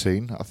ones I've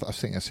seen, I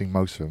think I've seen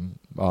most of them,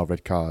 are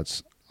red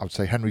cards. I would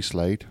say Henry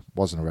Slade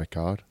wasn't a red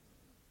card.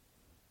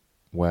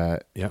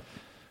 Where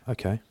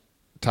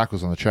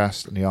tackles on the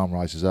chest and the arm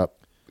rises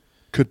up.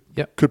 Could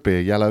be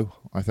a yellow,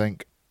 I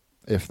think,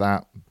 if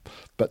that.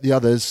 But the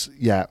others,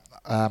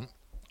 Obato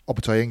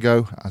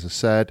Ingo, as I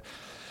said,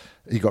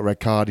 he got a red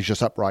card. He's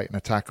just upright in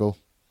a tackle.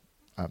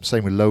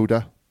 Same with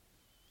Loader.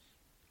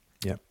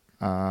 Yeah.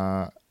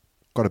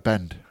 Got a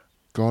bend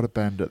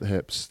at the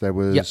hips. There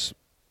was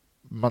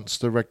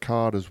Munster red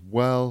card as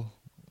well.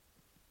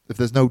 If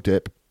there's no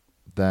dip,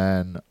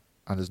 then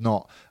and there's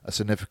not a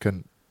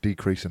significant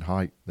decrease in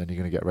height, then you're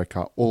going to get a red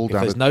card. If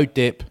there's no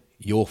dip,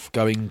 you're for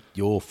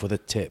the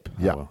tip.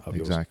 Yeah,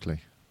 exactly.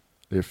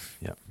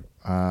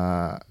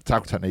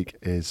 Tackle technique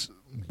is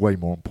way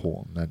more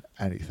important than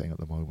anything at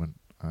the moment,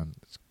 and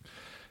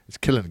it's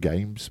killing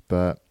games.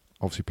 But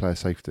obviously, player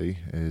safety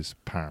is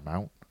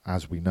paramount,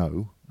 as we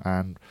know,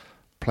 and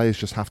players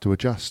just have to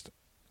adjust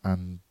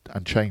and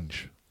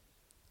change.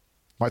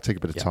 Might take a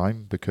bit of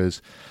time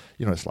because,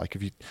 it's like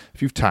if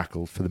you've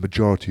tackled for the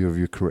majority of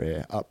your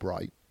career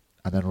upright,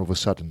 and then all of a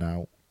sudden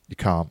now you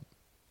can't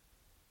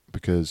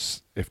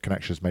because if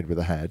connection is made with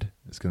the head,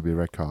 it's going to be a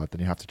red card.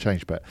 Then you have to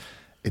change, but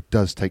it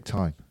does take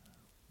time.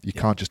 You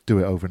can't just do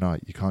it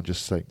overnight. You can't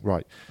just say,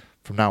 right,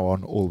 from now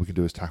on, all we can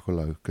do is tackle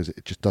low because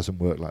it just doesn't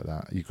work like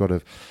that. You've got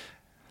to.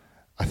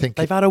 I think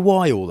they've had a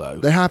while though.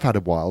 They have had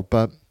a while,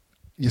 but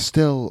you're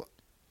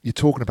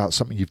talking about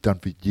something you've done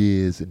for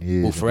years and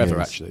years. Well, forever,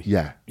 years. actually.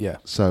 Yeah. Yeah.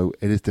 So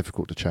it is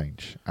difficult to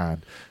change.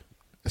 And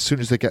as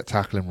soon as they get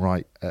tackling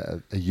right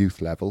at a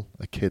youth level,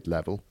 a kid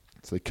level,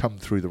 so they come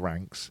through the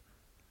ranks,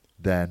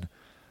 then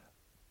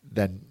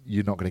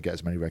you're not going to get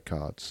as many red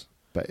cards.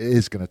 But it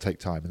is going to take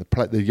time. And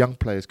the young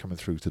players coming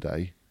through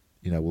today,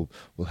 will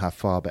have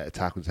far better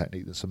tackle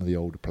technique than some of the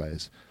older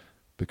players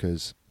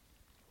because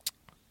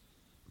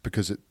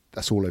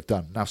that's all they've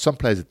done. Now, some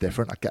players are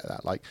different. I get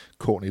that. Like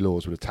Courtney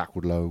Laws would have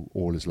tackled low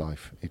all his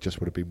life. He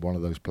just would have been one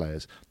of those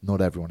players. Not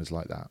everyone is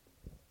like that.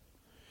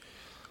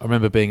 I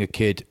remember being a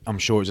kid, I'm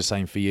sure it was the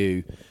same for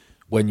you,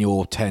 when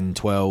you're 10,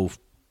 12,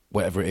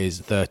 whatever it is,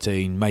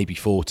 13, maybe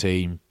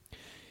 14,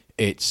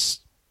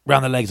 it's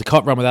round the legs. They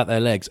can't run without their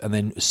legs. And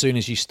then as soon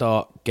as you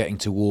start getting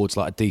towards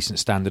like a decent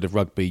standard of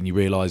rugby and you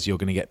realise you're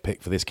going to get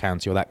picked for this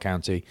county or that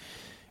county,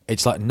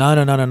 it's like,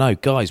 no.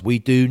 Guys, we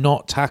do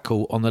not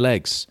tackle on the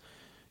legs.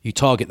 You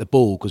target the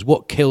ball because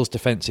what kills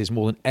defences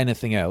more than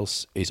anything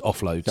else is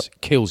offloads.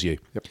 Yep. Kills you.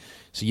 Yep.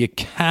 So you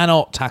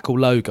cannot tackle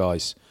low,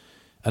 guys,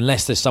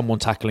 unless there's someone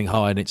tackling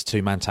high and it's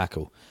two-man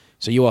tackle.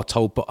 So you are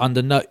told, but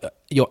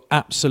you're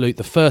absolute.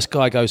 The first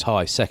guy goes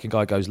high, second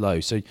guy goes low.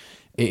 So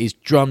it is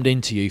drummed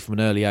into you from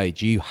an early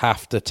age. You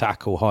have to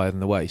tackle higher than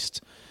the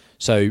waist.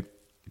 So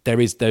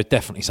there's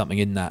definitely something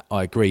in that.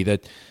 I agree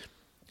that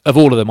of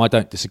all of them, I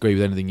don't disagree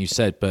with anything you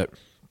said, but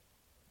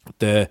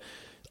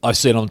I've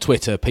seen on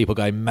Twitter people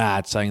going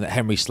mad saying that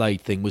Henry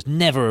Slade thing was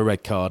never a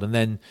red card, and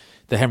then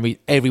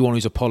everyone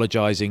who's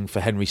apologising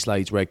for Henry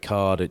Slade's red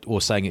card or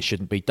saying it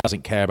shouldn't be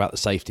doesn't care about the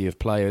safety of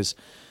players.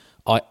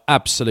 I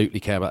absolutely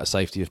care about the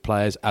safety of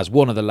players as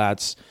one of the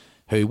lads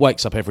who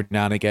wakes up every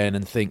now and again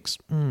and thinks,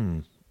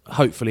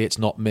 hopefully it's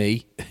not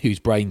me whose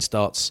brain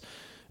starts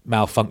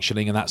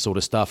malfunctioning and that sort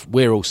of stuff.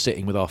 We're all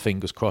sitting with our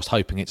fingers crossed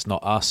hoping it's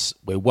not us.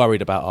 We're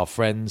worried about our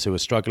friends who are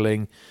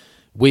struggling.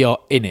 We are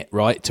in it,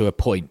 right, to a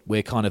point.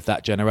 We're kind of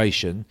that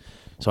generation.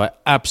 So I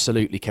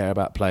absolutely care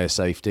about player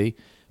safety.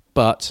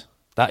 But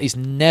that is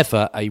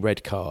never a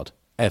red card,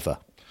 ever.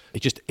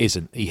 It just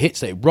isn't. He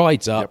hits it,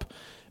 rides up. Yep.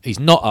 He's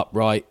not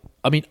upright.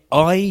 I mean,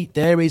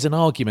 there is an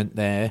argument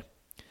there.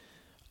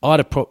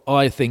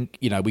 I think,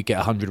 we get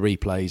 100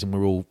 replays and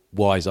we're all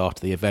wise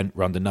after the event.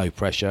 We're under no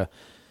pressure.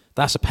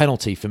 That's a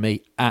penalty for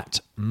me at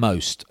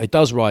most. It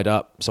does ride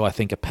up, so I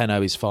think a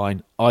penno is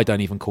fine. I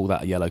don't even call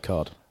that a yellow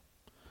card.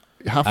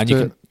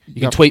 You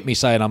can tweet me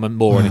saying I'm a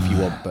moron if you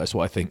want, but that's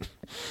what I think.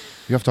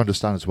 You have to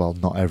understand as well,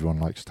 not everyone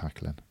likes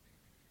tackling.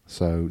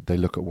 So they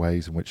look at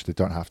ways in which they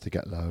don't have to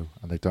get low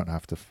and they don't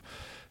have to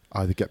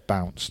either get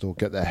bounced or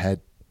get their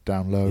head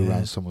down low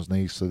around someone's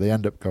knees. So they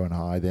end up going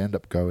high. They end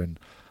up going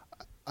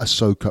a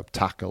soak-up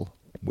tackle,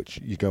 which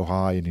you go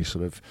high and you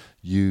sort of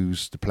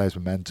use the player's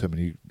momentum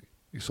and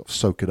you sort of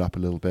soak it up a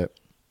little bit.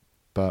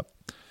 But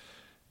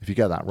if you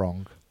get that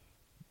wrong,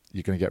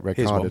 you're going to get red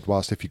carded.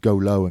 Whilst if you go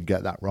low and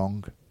get that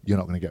wrong, you're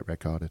not going to get red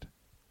carded.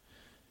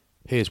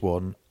 Here's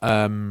one.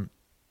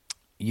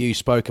 You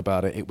spoke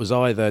about it. It was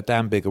either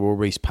Dan Biggar or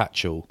Reece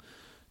Patchell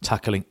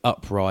tackling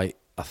upright.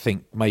 I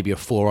think maybe a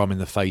forearm in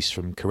the face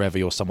from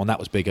Karevi or someone. That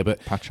was bigger.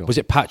 But Patchell. Was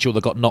it Patchell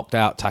that got knocked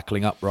out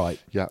tackling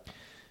upright? Yeah.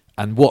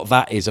 And what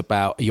that is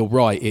about, you're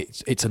right,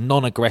 it's a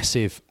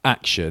non-aggressive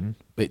action,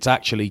 but it's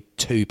actually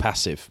too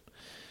passive.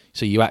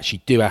 So you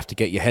actually do have to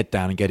get your head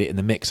down and get it in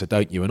the mixer,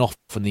 don't you? And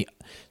often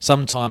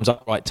sometimes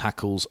upright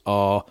tackles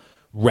are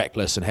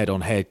reckless and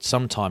head-on-head.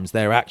 Sometimes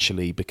they're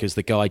actually because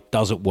the guy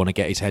doesn't want to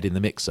get his head in the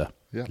mixer.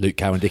 Yeah. Luke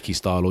Cowan-Dickie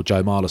style or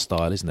Joe Marler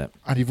style, isn't it?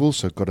 And you've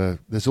also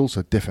there's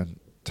also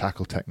different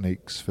tackle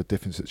techniques for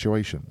different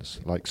situations.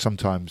 Like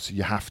sometimes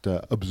you have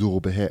to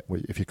absorb a hit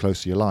if you're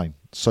close to your line,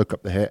 soak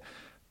up the hit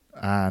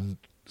and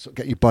sort of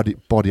get your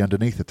body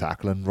underneath the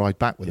tackle and ride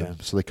back with them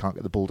so they can't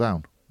get the ball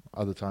down.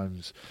 Other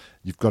times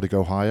you've got to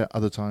go higher.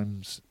 Other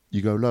times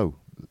you go low.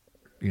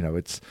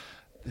 There's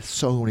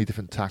so many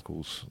different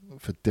tackles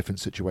for different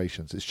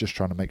situations. It's just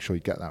trying to make sure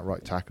you get that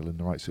right tackle in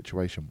the right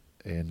situation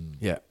in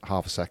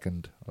half a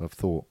second of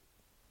thought.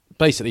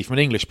 Basically, from an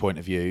English point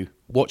of view,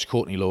 watch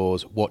Courtney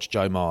Laws, watch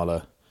Joe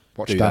Marler,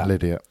 watch Dan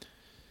Lydiate.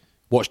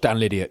 Watch Dan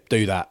Lydiate,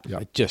 do that.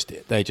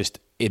 Yep. They're just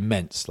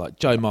immense. Like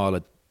Joe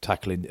Marler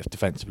tackling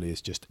defensively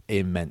is just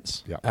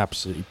immense. Yep.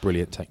 Absolutely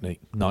brilliant technique.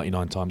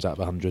 99 times out of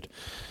 100.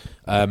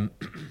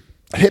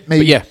 Hit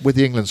me with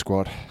the England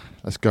squad.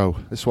 Let's go.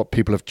 This is what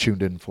people have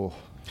tuned in for.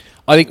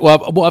 I think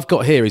what I've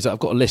got here is I've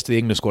got a list of the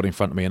England squad in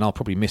front of me, and I'll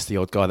probably miss the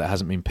odd guy that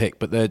hasn't been picked.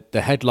 But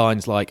the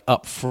headlines, like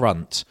up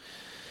front,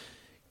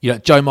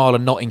 Joe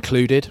Marler not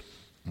included.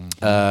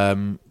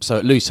 Mm-hmm. So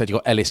at loose head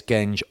you've got Ellis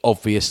Genge,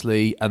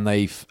 obviously, and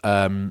they've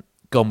gone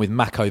with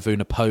Mako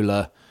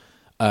Vunipola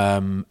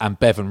and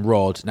Bevan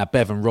Rodd. Now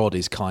Bevan Rodd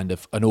is kind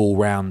of an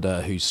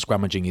all-rounder whose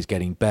scrummaging is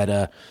getting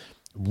better.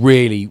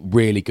 Really,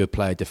 really good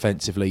player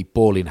defensively,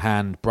 ball in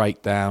hand,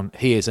 breakdown.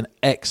 He is an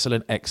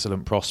excellent,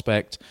 excellent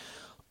prospect.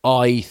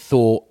 I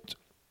thought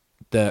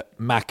that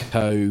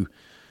Mako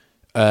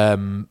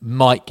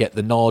might get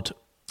the nod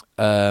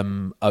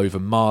over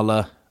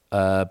Marler,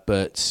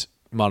 but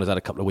Marler's had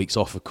a couple of weeks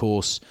off, of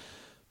course.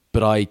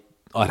 But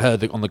I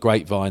heard on the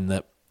grapevine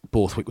that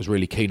Borthwick was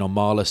really keen on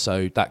Marler,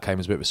 so that came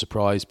as a bit of a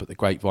surprise, but the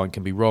grapevine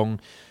can be wrong.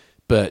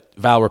 But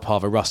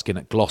Valrapava Ruskin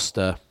at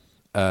Gloucester,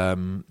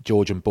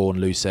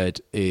 Georgian-born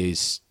Lucid,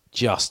 is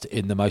just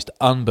in the most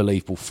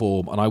unbelievable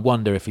form, and I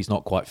wonder if he's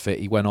not quite fit.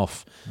 He went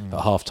off at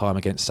half-time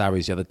against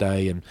Sarries the other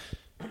day, and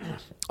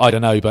I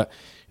don't know, but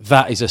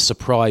that is a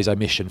surprise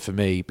omission for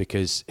me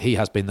because he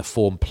has been the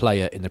form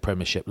player in the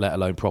Premiership, let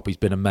alone prop. He's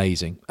been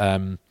amazing.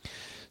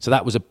 So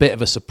that was a bit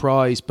of a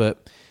surprise,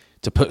 but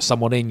to put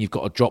someone in, you've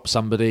got to drop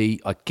somebody.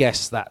 I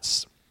guess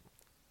that's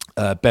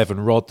Bevan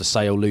Rodd, the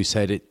Sale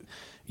loosehead.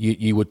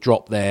 You would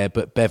drop there,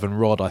 but Bevan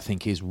Rodd, I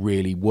think, is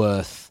really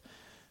worth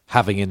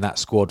having in that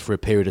squad for a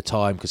period of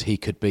time because he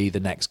could be the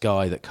next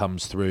guy that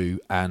comes through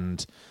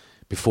and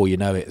before you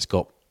know it, has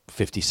got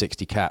 50,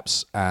 60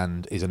 caps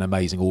and is an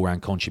amazing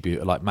all-round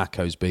contributor like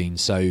Mako's been.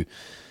 So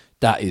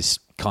that is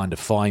kind of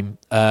fine.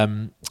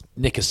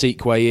 Nick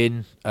Asikwe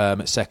in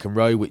at second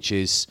row, which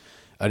is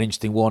an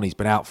interesting one. He's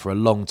been out for a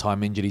long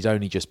time injured. He's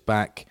only just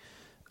back.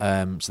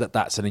 So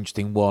that's an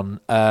interesting one.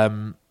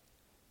 Dan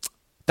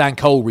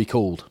Cole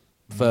recalled.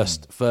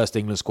 First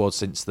England squad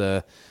since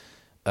the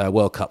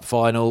World Cup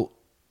final.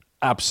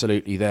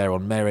 Absolutely there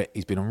on merit.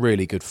 He's been on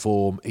really good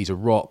form. He's a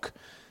rock.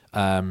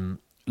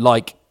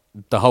 Like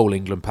the whole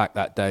England pack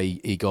that day,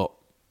 he got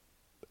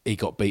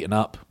beaten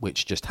up,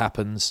 which just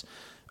happens.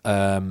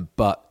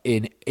 But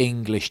in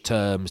English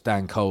terms,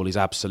 Dan Cole is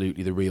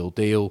absolutely the real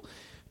deal.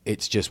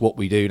 It's just what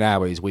we do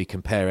now is we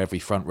compare every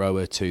front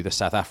rower to the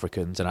South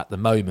Africans, and at the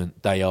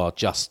moment they are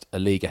just a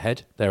league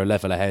ahead. They're a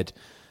level ahead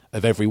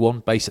of everyone,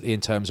 basically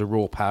in terms of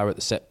raw power at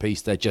the set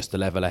piece. They're just a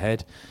level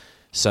ahead.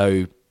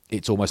 So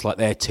it's almost like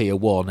they're tier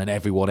 1 and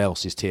everyone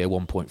else is tier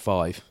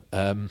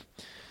 1.5.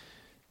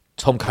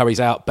 Tom Curry's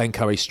out, Ben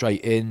Curry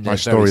straight in.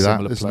 Nice story that,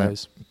 isn't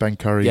it? Ben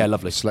Curry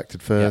lovely.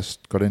 Selected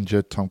first, got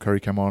injured. Tom Curry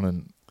came on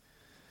and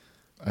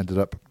ended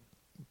up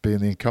being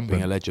the incumbent.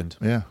 Being a legend.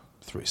 Yeah.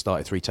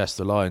 Started 3 tests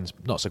for the Lions.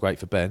 Not so great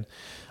for Ben.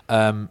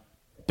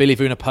 Billy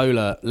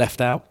Vunipola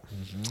left out.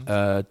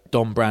 Mm-hmm.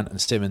 Don Brandt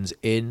and Simmons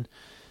in.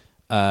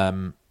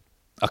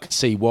 I can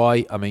see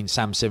why. I mean,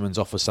 Sam Simmons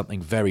offers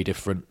something very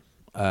different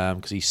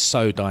because he's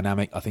so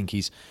dynamic. I think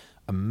he's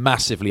a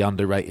massively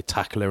underrated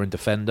tackler and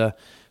defender,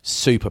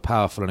 super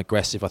powerful and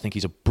aggressive. I think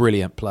he's a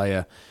brilliant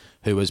player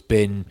who has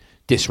been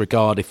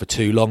disregarded for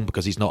too long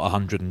because he's not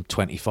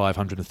 125,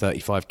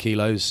 135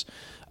 kilos.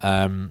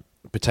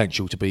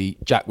 Potential to be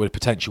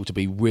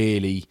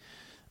really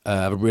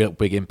a real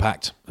big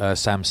impact.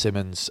 Sam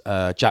Simmons,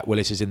 Jack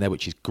Willis is in there,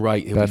 which is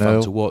great. He'll be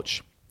fun to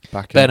watch.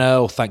 Ben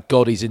Earl, thank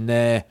God he's in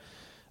there.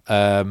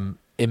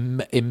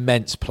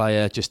 Immense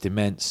player, just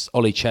immense.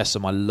 Ollie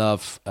Chesham, I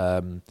love.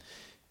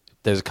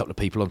 There's a couple of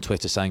people on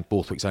Twitter saying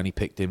Borthwick's only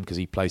picked him because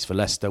he plays for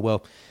Leicester.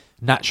 Well,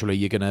 naturally,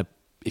 you're going to,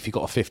 if you've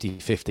got a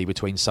 50-50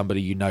 between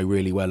somebody you know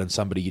really well and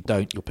somebody you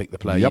don't, you'll pick the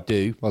player you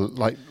do. Well,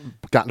 like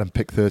Gatland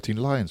picked 13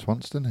 Lions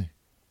once, didn't he?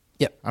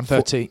 Yep. And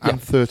 13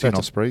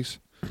 Ospreys.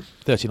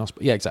 13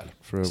 Ospreys, yeah, exactly.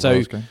 For a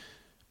Wales game.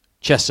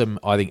 Chesham,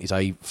 I think, is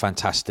a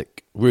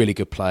fantastic, really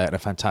good player and a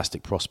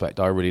fantastic prospect.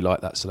 I really like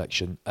that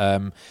selection.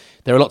 There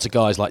are lots of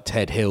guys like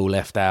Ted Hill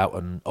left out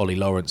and Ollie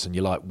Lawrence, and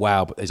you're like,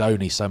 wow, but there's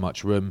only so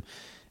much room.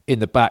 In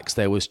the backs,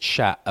 there was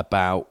chat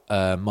about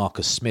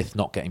Marcus Smith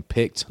not getting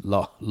picked.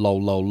 Lol.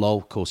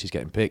 Of course, he's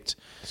getting picked.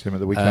 See him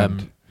at the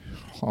weekend.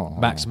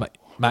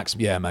 Max,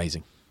 yeah,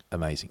 amazing.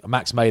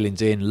 Max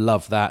Malin's in,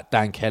 love that.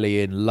 Dan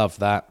Kelly in, love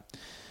that.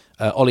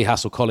 Ollie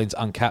Hassel-Collins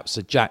uncapped.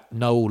 So Jack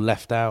Noel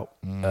left out.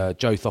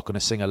 Joe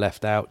Thockner-Singer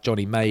left out.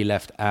 Johnny May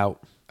left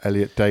out.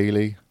 Elliot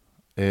Daly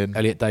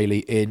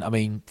in. I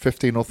mean,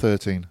 15 or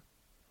 13?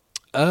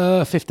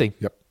 15.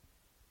 Yep.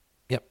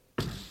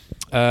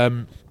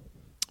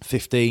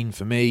 15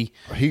 for me.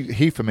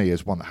 He for me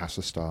is one that has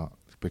to start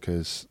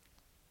because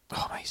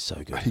he's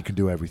so good. He can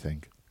do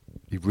everything.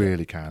 He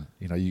really can.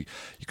 You know, you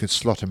can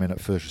slot him in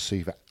at first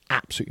receiver,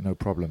 absolutely no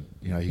problem.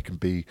 You know, he can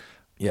be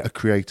a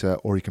creator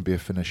or he can be a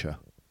finisher.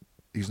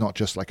 He's not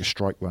just like a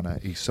strike runner.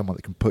 He's someone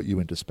that can put you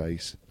into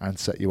space and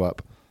set you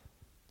up,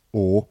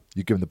 or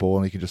you give him the ball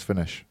and he can just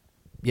finish.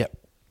 Yep.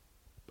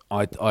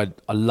 I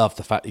love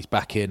the fact he's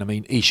back in. I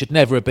mean, he should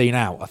never have been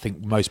out. I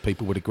think most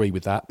people would agree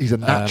with that. He's a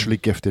naturally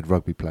gifted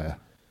rugby player.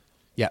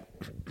 Yeah.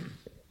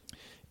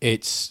 He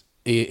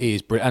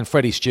is brilliant. And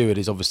Freddie Stewart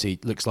is obviously,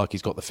 looks like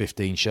he's got the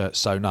 15 shirt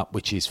sewn up,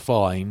 which is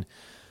fine.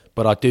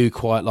 But I do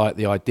quite like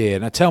the idea.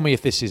 Now, tell me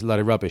if this is a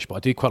load of rubbish, but I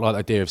do quite like the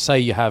idea of, say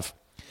you have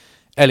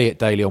Elliot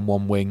Daly on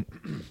one wing.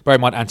 Bear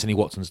in mind, Anthony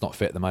Watson's not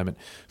fit at the moment.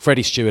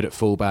 Freddie Stewart at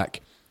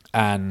fullback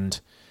and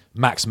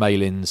Max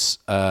Malins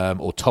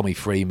or Tommy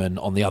Freeman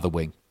on the other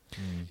wing.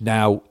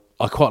 Now,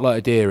 I quite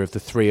like the idea of the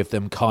three of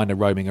them kind of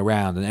roaming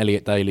around and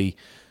Elliot Daly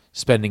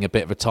spending a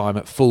bit of a time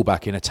at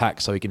fullback in attack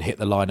so he can hit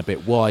the line a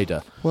bit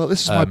wider. Well,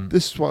 this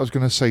is what I was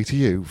going to say to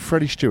you.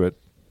 Freddie Stewart,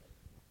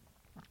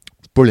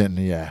 brilliant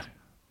in the air,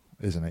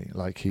 isn't he?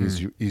 Like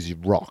he's a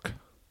rock.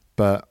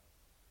 But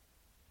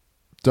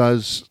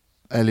does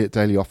Elliot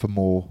Daly offer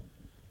more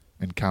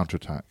in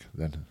counter-attack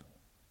than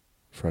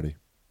Freddie?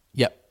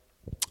 Yep.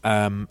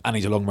 And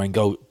he's a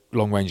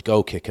long-range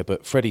goal kicker,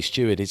 but Freddie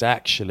Stewart is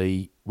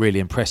actually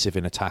really impressive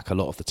in attack a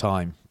lot of the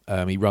time.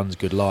 He runs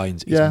good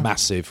lines. He's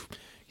massive.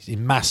 He's a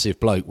massive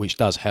bloke, which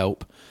does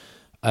help.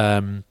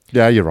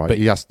 Yeah, you're right. But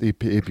he'd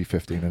be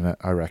 15, and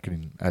I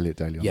reckon Elliot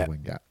Daly on the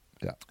wing.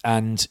 Yeah.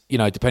 And, you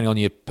know, depending on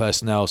your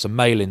personnel, so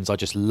Malins, I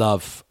just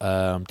love.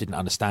 Didn't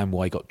understand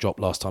why he got dropped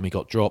last time he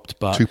got dropped.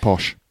 But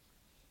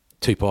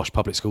Too posh,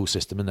 public school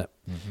system, isn't it?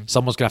 Mm-hmm.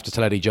 Someone's going to have to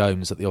tell Eddie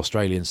Jones that the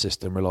Australian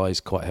system relies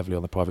quite heavily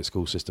on the private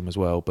school system as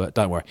well, but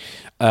don't worry.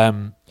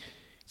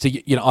 So,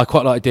 you know, I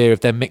quite like the idea of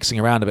them mixing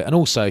around a bit. And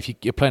also, if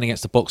you're playing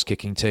against a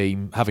box-kicking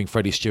team, having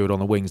Freddie Stewart on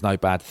the wing's no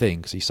bad thing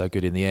because he's so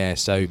good in the air.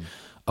 So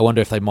I wonder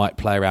if they might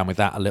play around with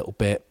that a little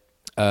bit.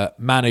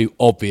 Manu,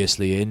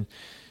 obviously, in.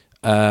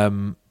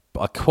 But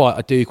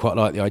I do quite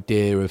like the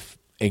idea of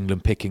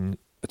England picking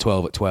a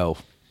 12 at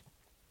 12.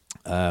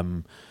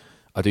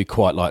 I do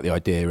quite like the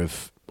idea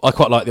of...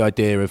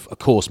 of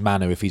course,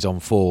 Manu if he's on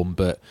form,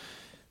 but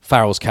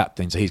Farrell's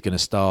captain, so he's going to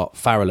start.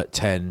 Farrell at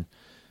 10,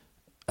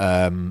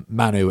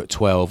 Manu at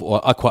 12,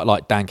 or I quite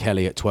like Dan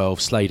Kelly at 12,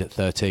 Slade at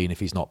 13 if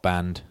he's not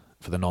banned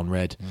for the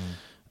non-red.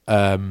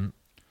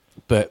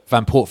 But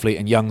Van Portfleet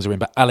and Youngs are in,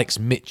 but Alex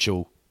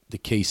Mitchell, the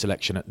key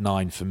selection at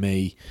 9 for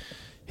me.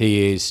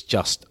 He is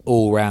just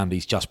all round.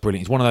 He's just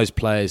brilliant. He's one of those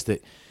players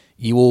that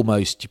you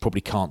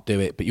probably can't do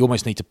it, but you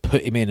almost need to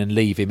put him in and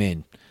leave him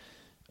in.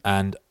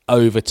 And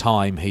over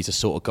time, he's a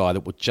sort of guy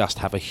that would just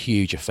have a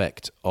huge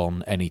effect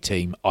on any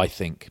team, I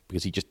think,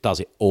 because he just does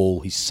it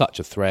all. He's such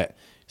a threat,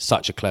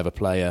 such a clever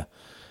player.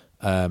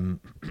 So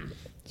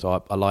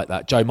I like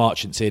that. Joe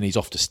Marchant's in. He's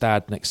off to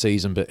Stad next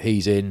season, but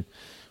he's in.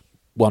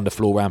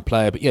 Wonderful all-round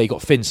player. But yeah, you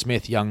got Finn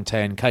Smith, Young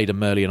 10, Caden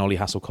Murley and Ollie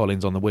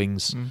Hassel-Collins on the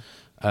wings.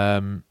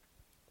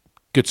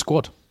 Good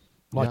squad.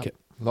 Like it.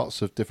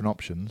 Lots of different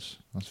options,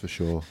 that's for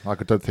sure. I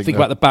don't think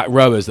about the back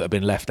rowers that have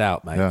been left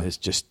out, mate. Yeah. There's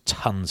just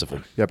tons of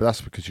them. Yeah, but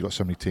that's because you've got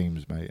so many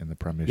teams, mate, in the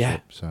Premiership. Yeah.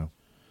 So,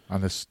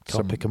 and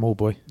can't pick them all,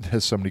 boy.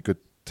 There's so many good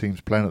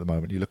teams playing at the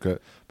moment. You look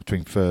at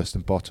between first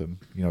and bottom.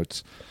 You know,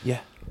 it's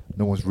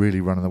no one's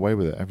really running away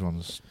with it.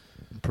 Everyone's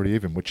pretty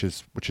even, which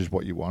is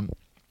what you want.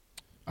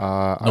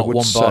 Not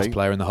one Bath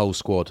player in the whole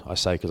squad. I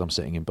say because I'm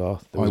sitting in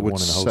Bath. There was one in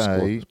the whole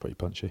squad. It's pretty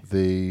punchy.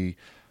 The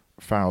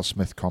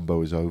Farrell-Smith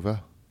combo is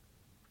over.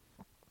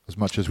 As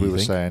much as we were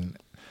saying,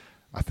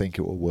 I think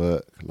it will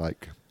work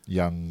like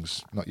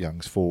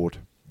Ford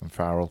and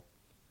Farrell.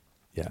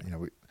 Yeah.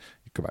 You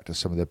go back to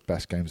some of the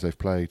best games they've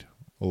played.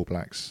 All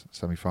Blacks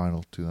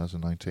semi-final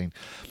 2019.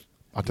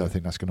 I don't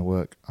think that's going to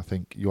work. I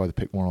think you either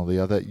pick one or the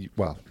other. You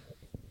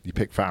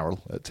pick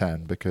Farrell at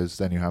 10 because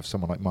then you have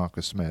someone like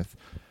Marcus Smith,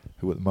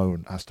 who at the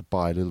moment has to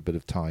buy a little bit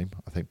of time.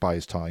 I think buy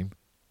his time.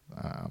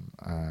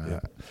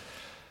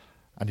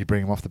 And you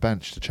bring him off the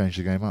bench to change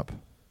the game up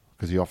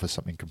because he offers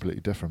something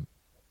completely different.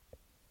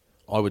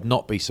 I would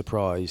not be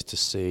surprised to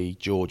see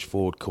George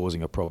Ford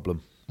causing a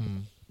problem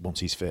once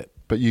he's fit.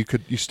 But you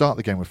start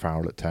the game with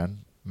Farrell at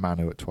 10,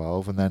 Manu at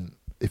 12, and then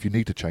if you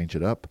need to change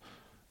it up,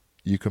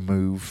 you can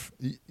move.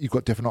 You've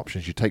got different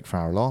options. You take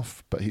Farrell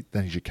off, but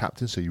then he's your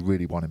captain, so you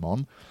really want him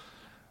on.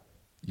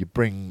 You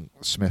bring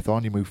Smith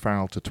on, you move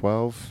Farrell to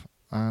 12,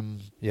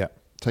 and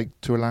take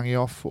Tuolangi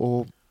off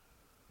or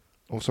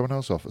someone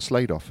else off,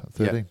 Slade off at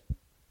 13.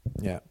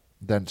 Yeah.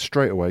 Then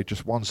straight away,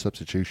 just one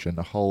substitution,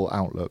 the whole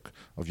outlook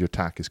of your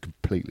attack is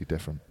completely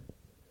different.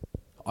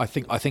 I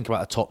think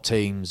about the top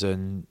teams,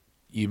 and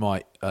you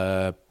might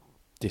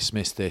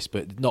dismiss this,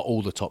 but not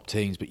all the top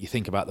teams, but you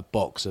think about the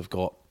Boks have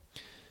got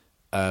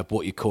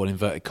what you call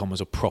inverted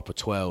commas a proper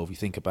 12. You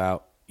think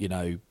about,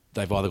 they've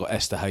either got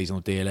Esther Hazen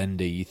or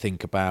Dielendy. You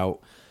think about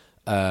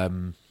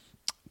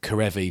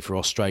Karevi for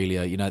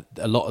Australia.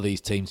 A lot of these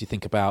teams, you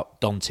think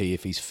about Dante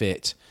if he's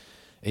fit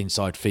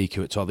inside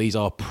Fiku at 12. These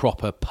are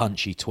proper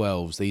punchy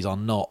 12s. These are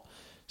not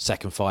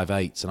second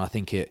 5/8s. And I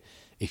think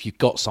if you've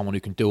got someone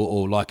who can do it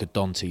all, like a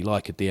Dante,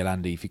 like a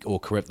Dielandy, or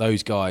Karev,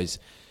 those guys,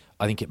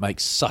 I think it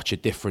makes such a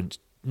difference,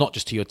 not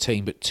just to your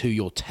team, but to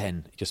your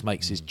 10. It just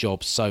makes his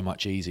job so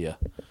much easier.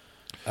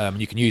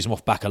 You can use them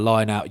off back a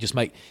line out. If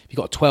you've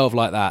got a 12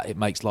 like that, it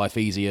makes life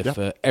easier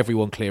for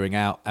everyone clearing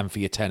out and for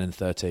your 10 and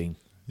 13,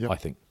 I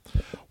think.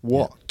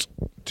 What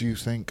do you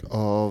think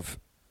of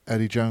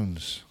Eddie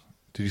Jones?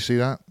 Did you see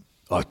that?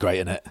 Oh, great,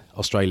 isn't it?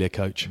 Australia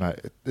coach. Mate,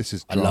 this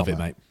is drama. I love it,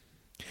 mate.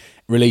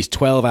 Released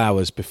 12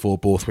 hours before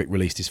Borthwick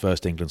released his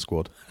first England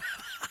squad.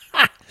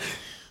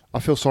 I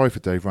feel sorry for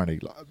Dave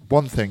Rennie.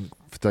 One thing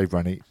for Dave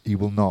Rennie, he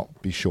will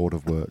not be short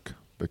of work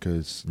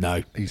because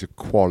he's a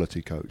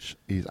quality coach.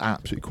 He's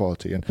absolutely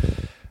quality.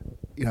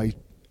 And,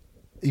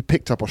 he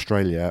picked up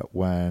Australia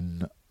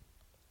when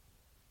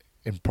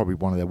in probably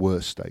one of their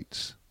worst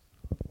states.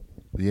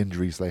 The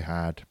injuries they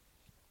had,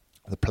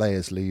 the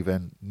players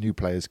leaving, new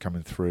players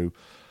coming through.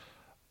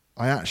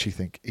 I actually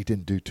think he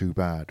didn't do too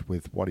bad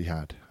with what he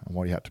had and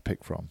what he had to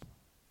pick from.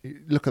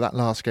 Look at that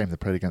last game they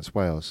played against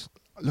Wales.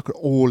 Look at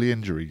all the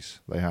injuries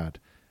they had.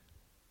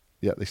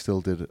 Yet they still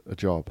did a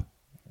job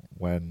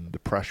when the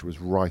pressure was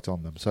right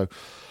on them. So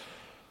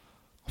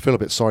I feel a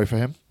bit sorry for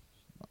him.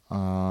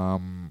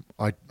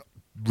 I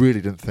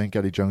really didn't think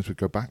Eddie Jones would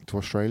go back to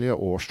Australia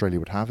or Australia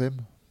would have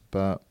him.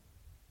 But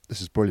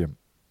this is brilliant.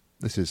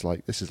 This is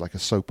like a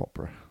soap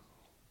opera.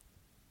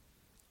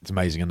 It's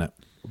amazing, isn't it?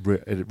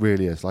 It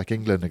really is. Like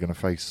England are going to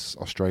face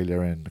Australia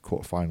in the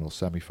quarter-final,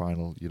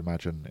 semi-final, you'd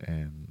imagine,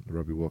 in the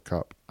Rugby World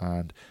Cup.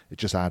 And it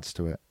just adds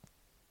to it.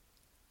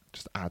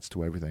 Just adds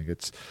to everything.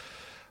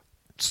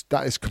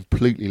 That is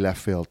completely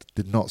left field.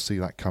 Did not see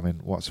that coming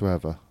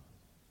whatsoever.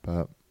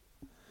 But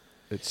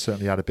it's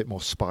certainly added a bit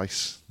more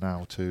spice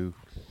now to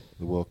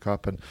the World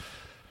Cup. And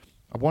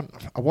I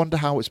wonder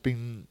how it's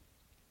been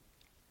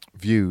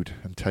viewed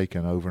and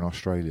taken over in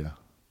Australia.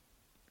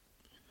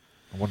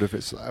 I wonder if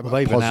it's a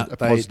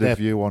positive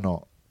view or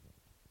not.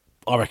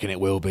 I reckon it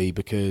will be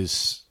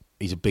because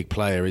he's a big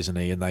player, isn't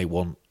he? And they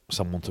want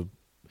someone to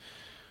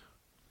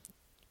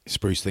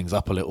spruce things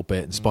up a little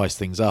bit and spice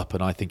things up.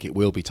 And I think it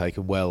will be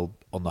taken well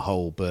on the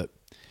whole. But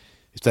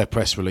if their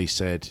press release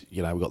said,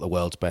 we've got the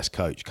world's best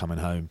coach coming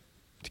home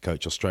to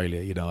coach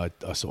Australia, I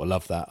sort of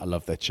love that. I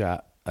love their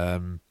chat.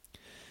 And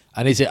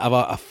is it?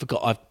 I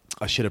forgot.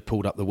 I should have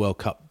pulled up the World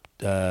Cup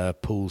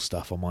pool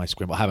stuff on my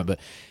screen, but I haven't. But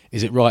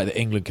is it right that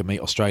England can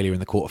meet Australia in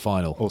the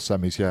quarterfinal or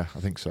semis? Yeah,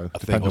 I think so.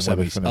 Depending on where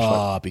they finish.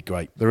 It'd be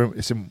great.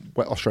 It's in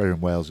Australia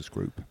and Wales'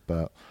 group,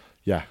 but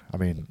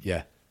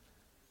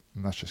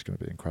and that's just going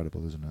to be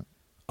incredible, isn't it?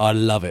 I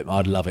love it.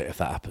 I'd love it if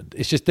that happened.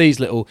 It's just these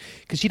little,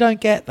 because you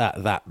don't get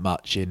that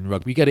much in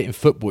rugby. You get it in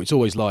football. It's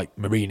always like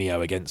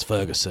Mourinho against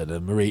Ferguson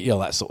and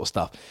that sort of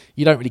stuff.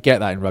 You don't really get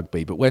that in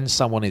rugby. But when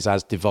someone is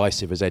as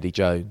divisive as Eddie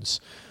Jones.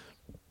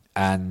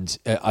 And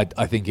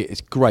I think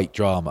it's great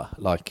drama.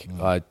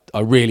 I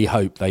really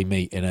hope they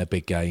meet in a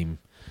big game,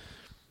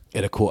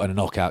 in a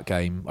knockout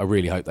game. I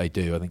really hope they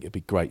do. I think it'd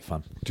be great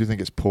fun. Do you think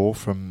it's poor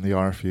from the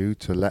RFU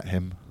to let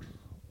him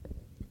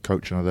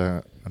coach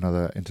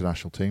another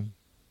international team?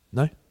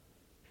 No.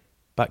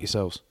 Back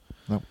yourselves.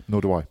 No,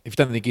 nor do I. If you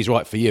don't think he's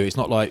right for you, it's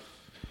not like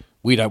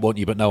we don't want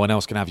you, but no one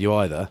else can have you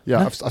either. Yeah,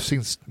 no? I've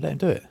seen let him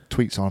do it.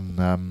 Tweets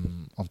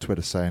on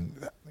Twitter saying,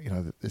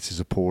 this is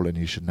appalling.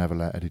 You should never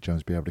let Eddie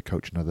Jones be able to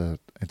coach another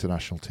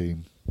international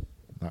team.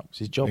 That's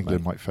his job,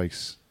 England mate. Might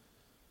face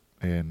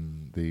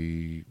in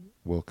the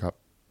World Cup.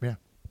 Yeah.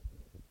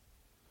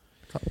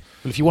 Well,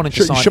 if you wanted to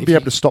you sign, shouldn't be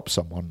able to stop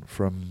someone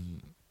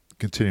from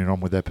continuing on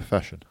with their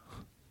profession.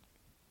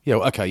 Yeah,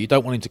 okay, you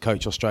don't want him to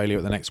coach Australia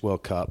at the next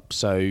World Cup.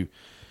 So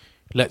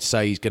let's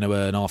say he's going to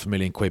earn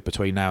 £500,000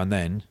 between now and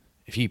then.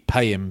 If you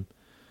pay him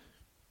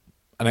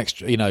an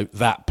extra,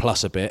 that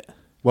plus a bit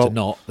to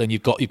not, then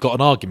you've got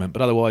an argument.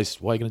 But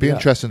otherwise, why are you going to do that? Be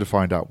interesting to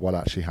find out what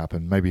actually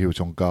happened. Maybe he was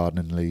on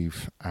gardening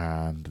leave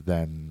and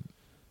then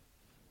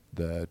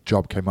the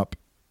job came up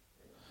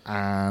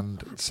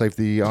and saved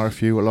the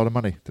RFU a lot of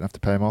money. Didn't have to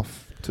pay him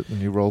off. Took the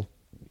new role.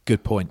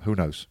 Good point. Who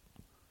knows?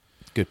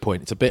 Good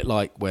point. It's a bit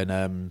like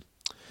when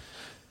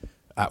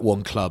at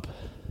one club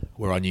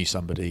where I knew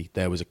somebody,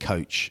 there was a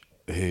coach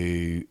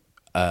who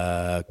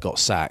got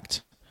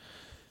sacked,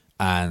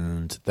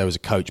 and there was a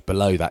coach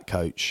below that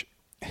coach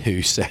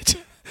who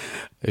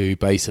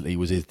basically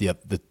was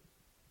the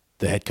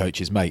head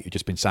coach's mate who'd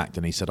just been sacked,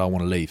 and he said, "I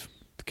want to leave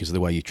because of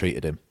the way you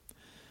treated him."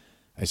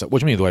 And he's like, "What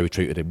do you mean the way we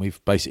treated him?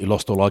 We've basically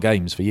lost all our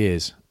games for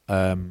years,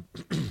 and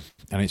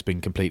it's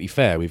been completely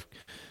fair. We've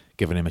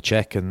given him a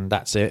check and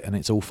that's it, and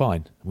it's all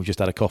fine. We've just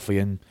had a coffee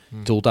and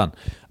it's all done."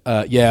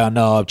 Yeah,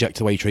 no, I object to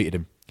the way you treated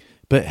him.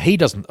 But he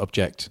doesn't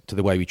object to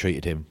the way we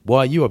treated him. Why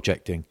are you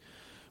objecting?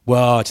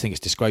 Well, I just think it's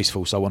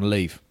disgraceful, so I want to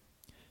leave.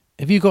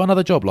 Have you got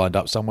another job lined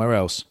up somewhere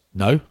else?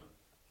 No.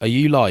 Are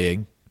you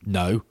lying?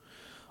 No.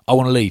 I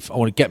want to leave. I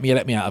want to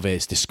let me out of here.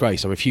 It's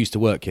disgrace. I refuse to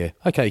work here.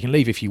 Okay, you can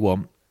leave if you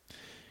want.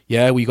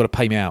 Yeah, well, you've got to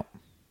pay me out.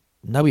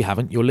 No, we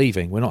haven't. You're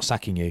leaving. We're not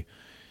sacking you.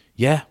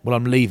 Yeah, well,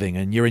 I'm leaving,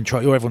 and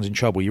everyone's in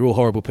trouble. You're all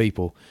horrible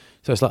people.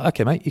 So it's like,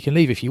 okay, mate, you can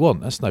leave if you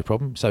want. That's no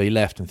problem. So he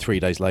left, and 3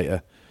 days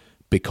later,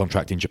 big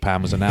contract in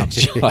Japan was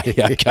announced. Like,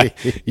 yeah, okay,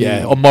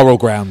 yeah, on moral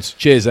grounds.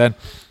 Cheers, then.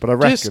 But I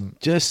reckon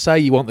just say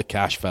you want the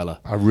cash, fella.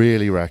 I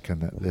really reckon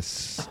that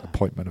this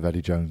appointment of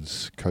Eddie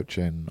Jones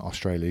coaching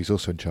Australia, he's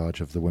also in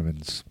charge of the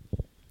women's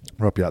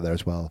rugby out there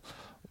as well,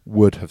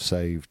 would have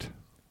saved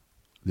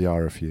the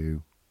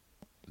RFU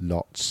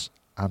lots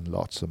and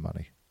lots of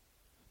money.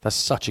 That's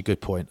such a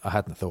good point. I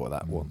hadn't thought of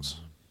that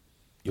once.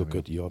 You're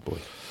good, you are, boy.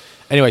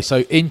 Anyway, so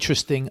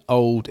interesting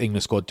old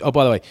England squad. Oh,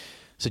 by the way,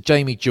 so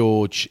Jamie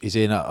George is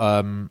in.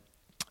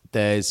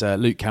 There's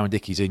Luke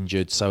Cowan-Dickey's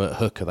injured, so at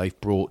hooker they've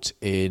brought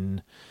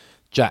in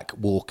Jack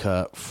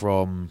Walker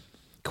from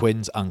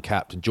Quins,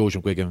 uncapped, and George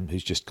McGuigan,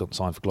 who's just got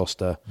signed for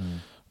Gloucester.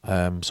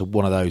 So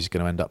one of those is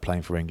going to end up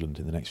playing for England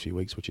in the next few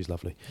weeks, which is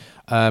lovely.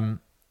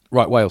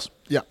 Right, Wales.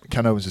 Yeah,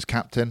 Ken Owens is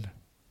captain.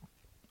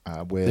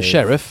 The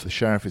Sheriff. The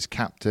Sheriff is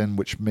captain,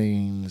 which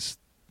means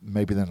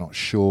maybe they're not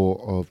sure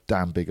of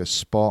Dan Biggar's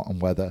spot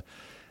and whether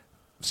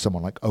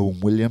someone like Owen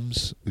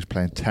Williams, who's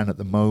playing 10 at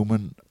the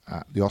moment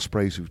at the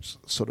Ospreys, who's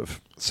sort of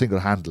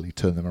single-handedly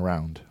turned them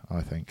around,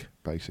 I think,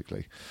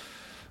 basically.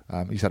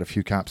 He's had a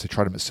few caps. They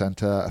tried him at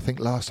centre. I think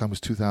last time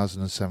was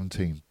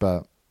 2017,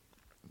 but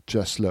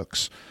just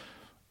looks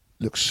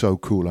so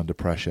cool under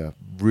pressure.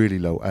 Really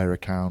low error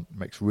count,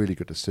 makes really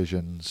good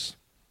decisions,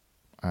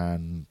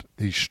 and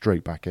he's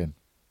straight back in.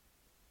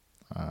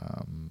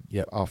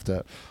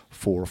 After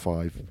 4 or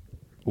 5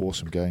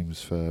 awesome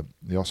games for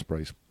the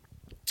Ospreys.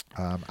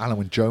 Alan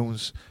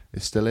Wynne-Jones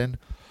is still in,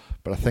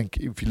 but I think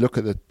if you look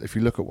at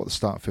what the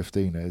start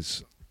 15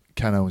 is,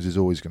 Ken Owens is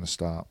always going to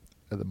start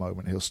at the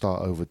moment. He'll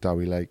start over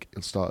Dowie Lake.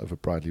 He'll start over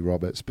Bradley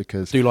Roberts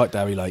because I do like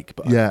Dowie Lake,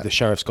 but the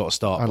Sheriff's got to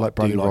start. I like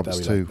Bradley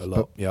Roberts too. A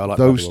lot. Yeah, I like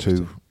those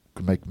two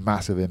can make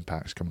massive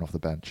impacts coming off the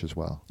bench as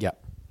well. Yeah,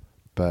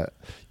 but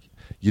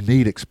you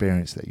need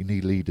experience there. You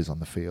need leaders on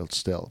the field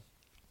still.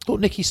 Thought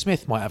Nicky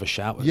Smith might have a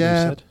shout.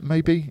 Yeah,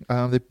 maybe.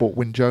 They brought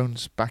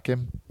Wynne-Jones back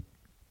in.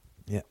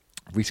 Yeah.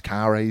 Rhys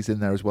Caray's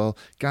in there as well.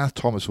 Gareth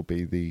Thomas will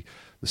be the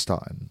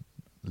starting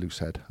loose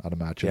head, I'd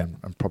imagine,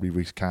 and probably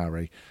Rhys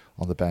Caray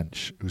on the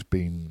bench, who's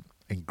been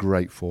in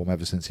great form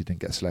ever since he didn't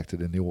get selected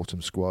in the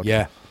autumn squad.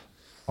 Yeah.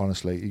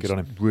 Honestly, he's good on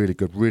him. Really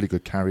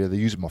good carrier. They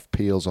use him off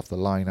peels, off the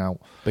line out.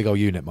 Big old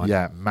unit, mate.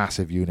 Yeah,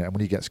 massive unit. And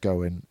when he gets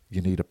going,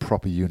 you need a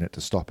proper unit to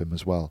stop him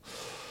as well.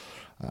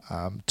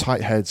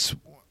 Tight heads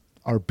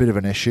are a bit of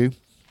an issue.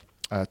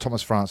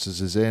 Thomas Francis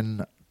is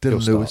in.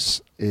 Dylan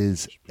Lewis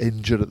is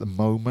injured at the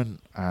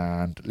moment,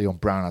 and Leon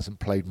Brown hasn't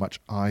played much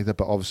either.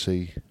 But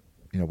obviously,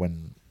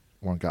 when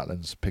Warren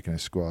Gatland's picking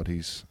his squad,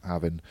 he's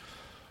having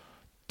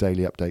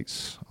daily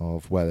updates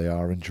of where they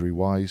are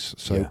injury-wise.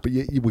 So, but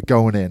you were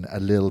going in a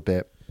little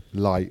bit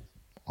light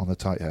on the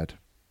tight head.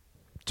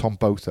 Tom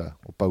Botha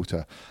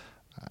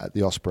at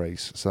the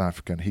Ospreys, South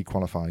African, he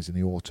qualifies in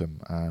the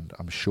autumn, and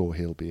I'm sure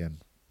he'll be in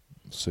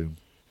soon.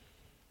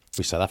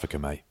 We're South Africa,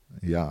 mate.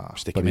 Yeah,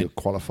 stick but him he'll in.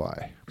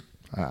 qualify.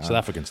 South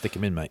African, stick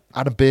him in, mate.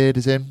 Adam Beard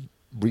is in.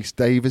 Rhys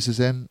Davis is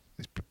in.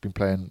 He's been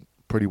playing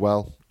pretty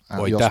well.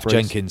 Daft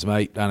Jenkins,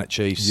 mate, down at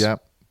Chiefs. Yeah,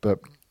 but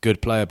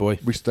good player, boy.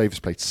 Rhys Davis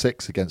played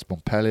 6 against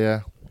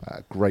Montpellier.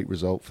 Great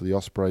result for the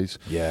Ospreys.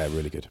 Yeah,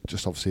 really good.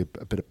 Just obviously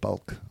a bit of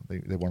bulk.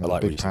 They want a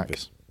like big pack.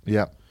 Davis.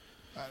 Yeah.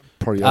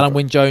 Probably Alan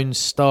Wynne-Jones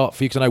start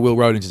for you, because I know Will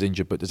Rowlands is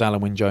injured, but does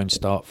Alan Wynne-Jones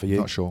start for you?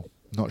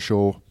 Not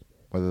sure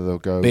whether they'll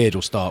go. Beard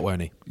will start,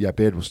 won't he? Yeah,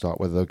 Beard will start,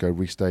 whether they'll go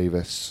Rhys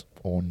Davis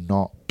or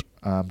not.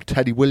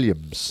 Teddy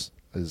Williams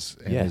is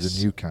a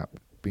new cap,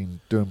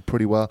 been doing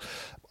pretty well.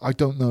 I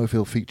don't know if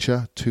he'll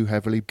feature too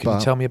heavily. Can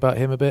you tell me about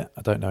him a bit?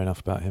 I don't know enough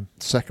about him.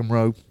 Second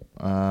row,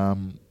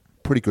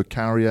 pretty good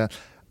carrier.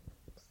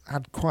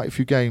 Had quite a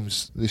few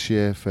games this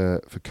year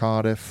for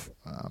Cardiff.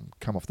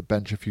 Come off the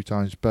bench a few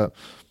times, but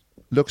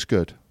looks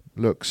good.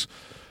 Looks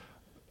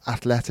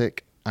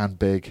athletic and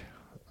big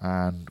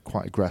and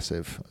quite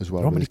aggressive as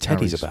well. There aren't many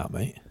Teddies about,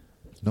 mate.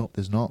 No,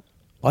 there's not.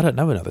 I don't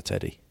know another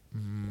Teddy.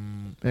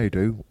 There you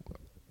do.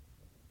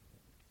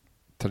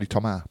 Teddy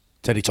Thomas.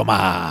 Teddy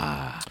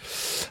Thomas.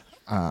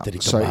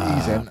 So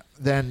he's in.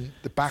 Then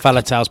the back.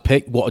 Faletau's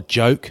pick. What a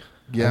joke.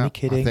 Yeah, only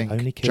kidding. I think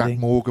only kidding. Jack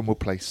Morgan will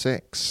play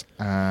 6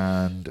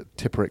 and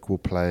Tipuric will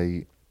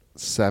play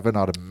 7,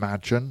 I'd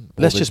imagine.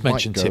 Let's just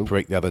mention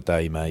Tipuric the other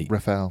day, mate.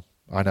 Rafael,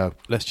 I know.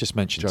 Let's just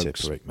mention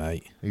Jokes. Tipuric,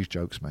 mate. He's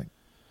jokes, mate.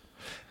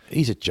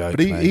 He's a joke,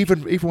 but mate.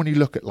 Even when you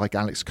look at like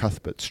Alex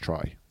Cuthbert's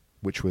try,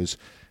 which was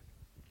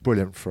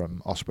brilliant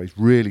from Ospreys,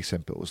 really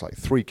simple. It was like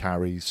 3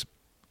 carries,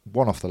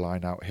 1 off the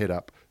line out, hit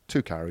up,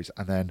 2 carries,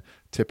 and then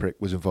Tipuric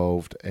was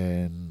involved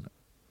in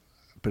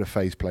a bit of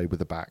phase play with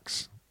the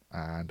backs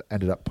and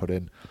ended up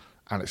putting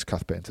Alex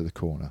Cuthbert into the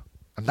corner.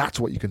 And that's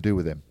what you can do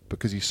with him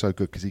because he's so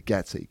good, because he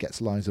gets it. He gets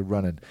lines of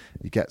running.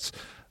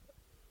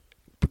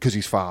 Because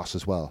he's fast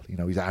as well. You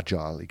know, he's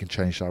agile. He can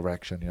change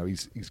direction. You know,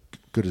 he's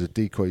good as a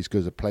decoy. He's good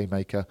as a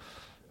playmaker.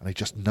 And he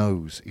just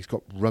knows. He's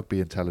got rugby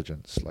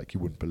intelligence like you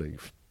wouldn't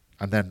believe.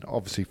 And then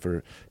obviously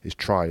for his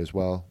try as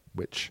well,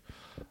 which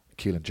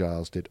Keelan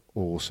Giles did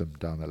awesome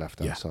down the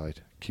left-hand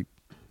side. Keep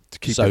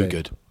so it in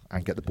good.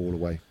 And get the ball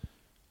away.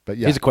 But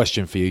yeah. Here's a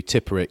question for you,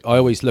 Tipuric. I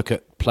always look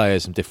at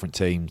players from different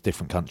teams,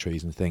 different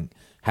countries, and think,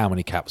 how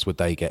many caps would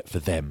they get for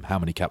them? How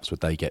many caps would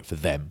they get for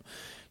them?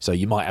 So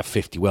you might have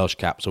 50 Welsh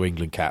caps or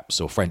England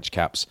caps or French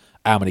caps.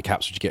 How many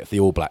caps would you get for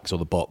the All Blacks or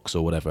the Box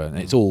or whatever? And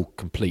it's all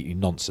completely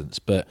nonsense.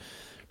 But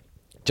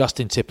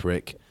Justin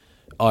Tipuric,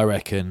 I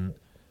reckon,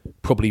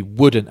 probably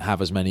wouldn't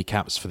have as many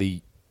caps for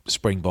the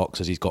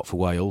Springboks as he's got for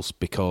Wales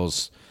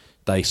because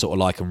they sort of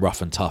like him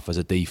rough and tough as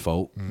a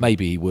default.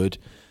 Maybe he would.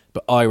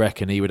 But I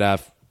reckon he would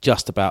have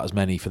just about as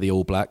many for the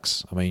All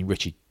Blacks. I mean,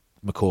 Richie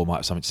McCaw might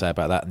have something to say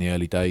about that in the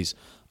early days.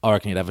 I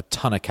reckon he'd have a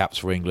ton of caps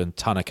for England,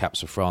 ton of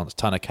caps for France,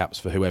 ton of caps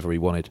for whoever he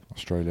wanted.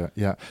 Australia,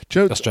 yeah.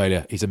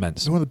 Australia, he's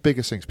immense. One of the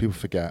biggest things people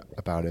forget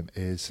about him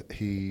is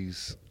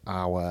he's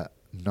our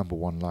number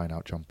 1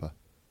 line-out jumper.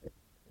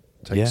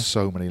 Takes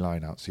so many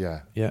line-outs,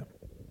 Yeah.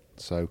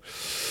 So...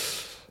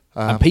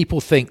 and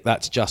people think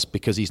that's just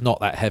because he's not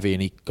that heavy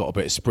and he got a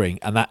bit of spring,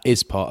 and that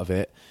is part of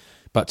it.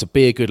 But to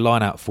be a good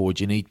line-out forward,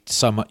 you need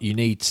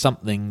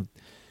something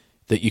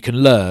that you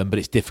can learn, but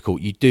it's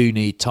difficult. You do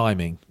need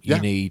timing. You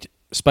need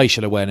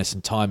spatial awareness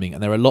and timing,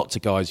 and there are lots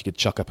of guys you could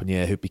chuck up in the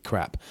air who'd be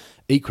crap.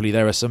 Equally,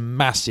 there are some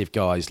massive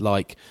guys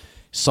like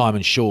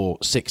Simon Shaw,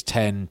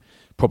 6'10",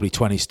 probably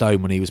 20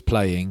 stone when he was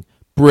playing.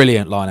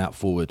 Brilliant line-out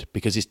forward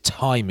because his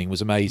timing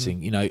was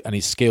amazing, you know, and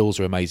his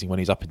skills are amazing when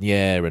he's up in the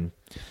air. And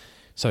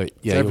so,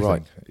 yeah, you're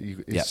right.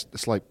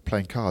 It's like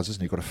playing cards,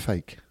 isn't it? You've got to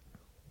fake.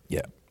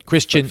 Yeah.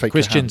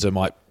 Christianza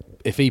might,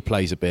 if he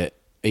plays a bit,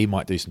 he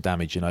might do some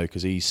damage, you know,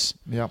 because he's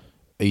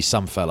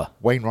some fella.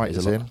 Wainwright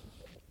is in.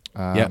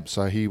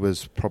 So he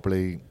was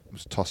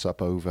toss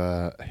up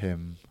over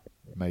him,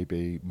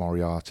 maybe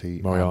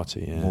Moriarty,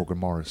 Morgan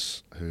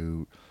Morris,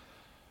 who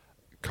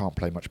can't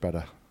play much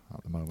better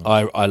at the moment.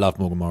 I love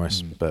Morgan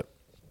Morris, but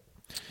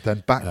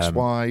then backs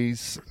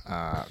wise,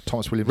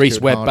 Thomas Williams,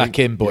 Reece Webb back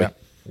in, boy. Yeah,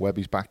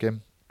 Webby's back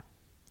in.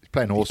 He's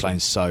playing awesome. He's playing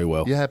so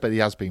well. Yeah, but he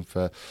has been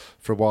for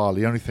a while.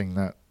 The only thing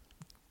that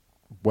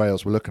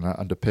Wales were looking at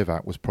under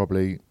Pivac was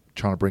probably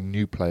trying to bring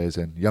new players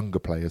in, younger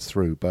players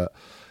through, but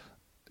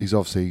he's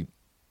obviously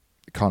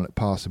can't look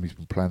past him. He's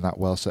been playing that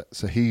well, so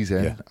he's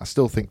in. I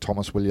still think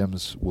Thomas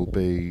Williams will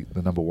be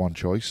the number 1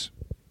 choice.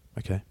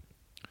 Okay.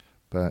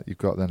 But you've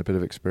got then a bit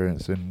of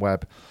experience in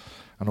Webb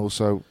and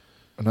also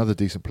another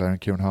decent player in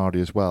Kieran Hardy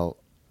as well.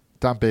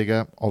 Dan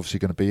Biggar, obviously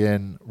going to be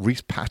in.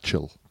 Reece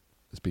Patchell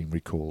has been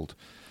recalled.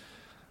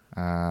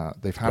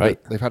 They've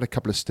had a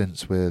couple of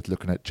stints with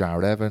looking at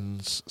Jared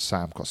Evans,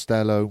 Sam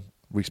Costello.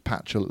 Reece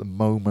Patchell at the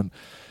moment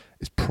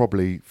is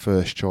probably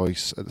first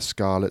choice at the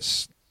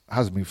Scarlets.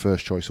 Hasn't been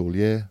first choice all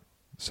year.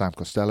 Sam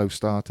Costello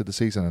started the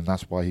season, and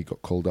that's why he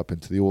got called up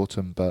into the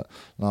autumn. But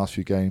last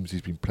few games,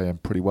 he's been playing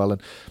pretty well,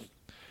 and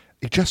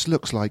he just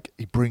looks like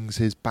he brings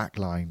his back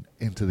line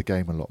into the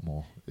game a lot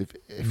more.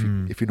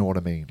 If you know what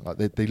I mean, like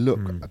they look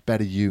a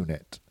better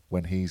unit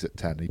when he's at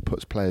 10. He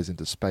puts players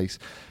into space,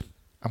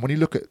 and when you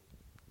look at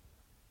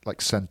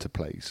like centre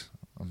plays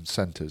and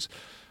centres,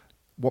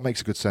 what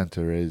makes a good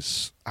centre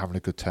is having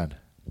a good 10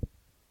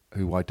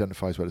 who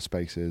identifies where the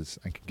space is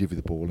and can give you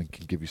the ball and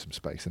can give you some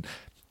space. And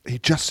he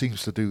just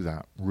seems to do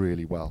that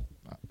really well.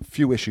 A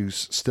few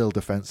issues still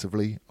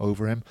defensively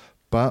over him,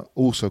 but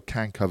also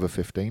can cover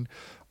 15.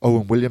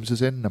 Owen Williams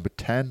is in, number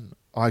 10.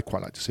 I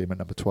quite like to see him at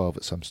number 12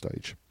 at some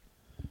stage.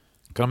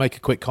 Can I make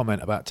a quick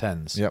comment about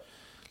 10s? Yep.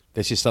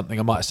 This is something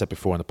I might have said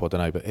before in the pod, I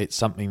don't know, but it's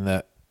something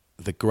that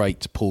the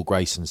great Paul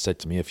Grayson said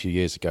to me a few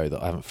years ago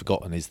that I haven't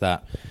forgotten, is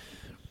that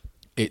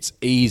it's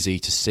easy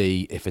to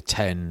see if a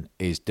 10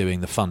 is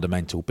doing the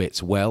fundamental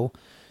bits well,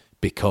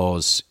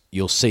 because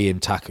you'll see him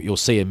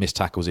miss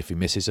tackles if he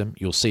misses them.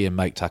 You'll see him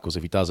make tackles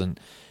if he doesn't.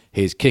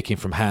 His kicking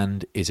from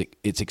hand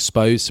it's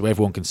exposed, so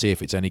everyone can see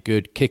if it's any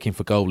good. Kicking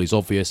for goal is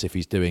obvious if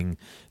he's doing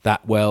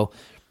that well.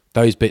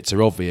 Those bits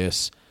are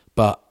obvious,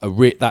 but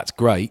that's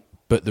great.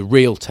 But the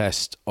real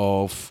test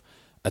of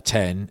a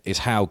 10 is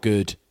how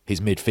good his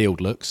midfield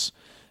looks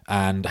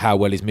and how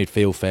well his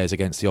midfield fares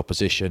against the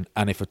opposition.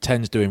 And if a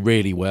 10's doing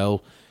really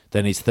well,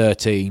 then his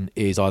 13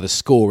 is either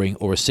scoring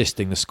or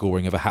assisting the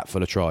scoring of a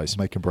hatful of tries.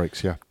 Making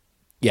breaks, yeah.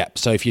 Yeah,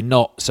 so if you're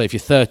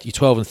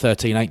 12 and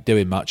 13 ain't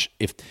doing much,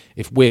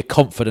 if we're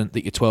confident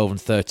that your 12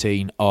 and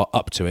 13 are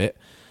up to it,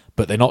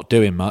 but they're not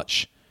doing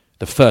much,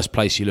 the first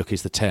place you look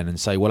is the 10 and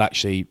say, well,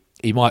 actually,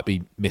 he might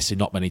be missing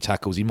not many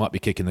tackles, he might be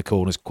kicking the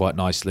corners quite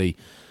nicely,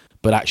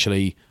 but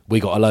actually,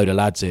 we got a load of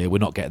lads here we're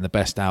not getting the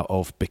best out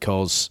of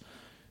because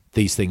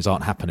these things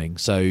aren't happening.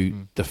 So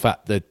the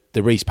fact that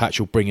the Reece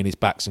Patchell bringing his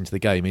backs into the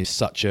game is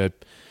such a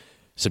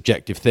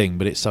subjective thing,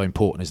 but it's so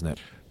important, isn't it?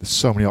 There's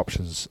so many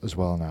options as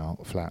well now,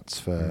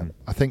 Flats.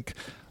 I think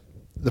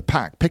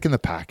picking the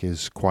pack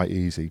is quite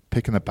easy.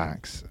 Picking the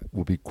backs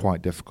will be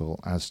quite difficult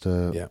as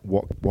to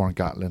what Warren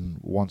Gatland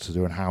wants to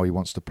do and how he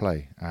wants to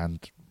play. And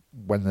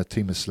when the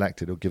team is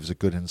selected, it'll give us a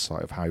good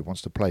insight of how he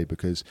wants to play,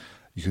 because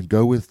you can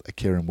go with a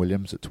Kieran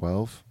Williams at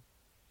 12,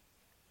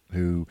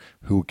 who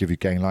will give you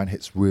gain line,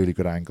 hits really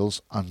good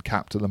angles,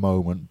 uncapped at the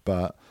moment,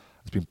 but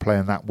has been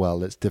playing that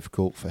well, it's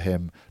difficult for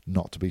him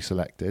not to be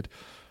selected.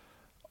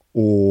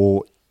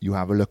 Or you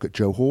have a look at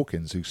Joe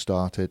Hawkins, who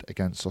started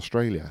against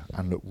Australia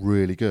and looked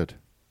really good.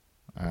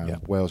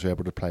 Wales are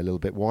able to play a little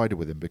bit wider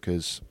with him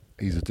because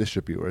he's a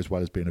distributor as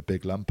well as being a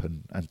big lump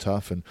and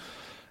tough and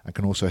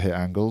can also hit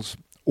angles.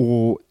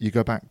 Or you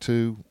go back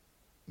to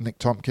Nick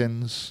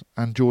Tompkins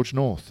and George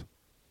North,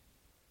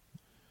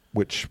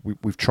 which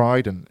we've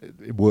tried and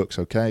it works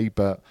okay,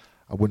 but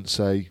I wouldn't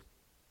say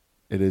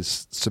it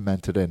is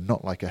cemented in,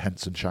 not like a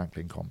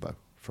Henson-Shanklin combo,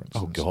 for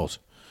instance. Oh, God.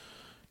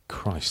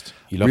 Christ,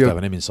 you love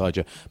having him inside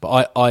you.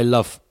 But I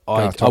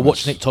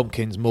watch Nick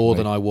Tompkins more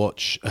than I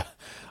watch.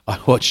 I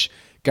watch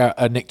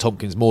Nick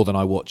Tompkins more than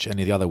I watch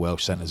any of the other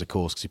Welsh centres, of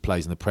course, because he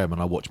plays in the Prem, and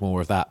I watch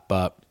more of that.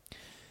 But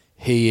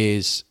he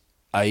is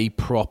a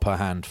proper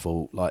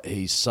handful. Like,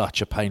 he's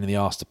such a pain in the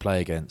arse to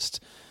play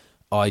against.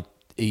 I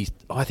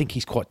think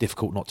he's quite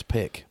difficult not to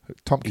pick.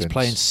 Tompkins,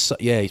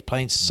 he's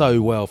playing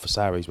so well for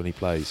Sarries when he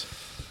plays.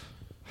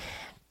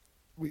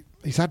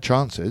 He's had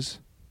chances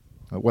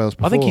at Wales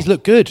before. I think he's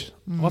looked good.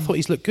 I thought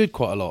he's looked good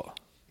quite a lot.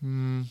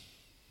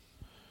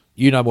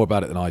 You know more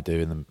about it than I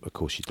do, and of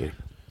course you do.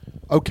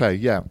 Okay,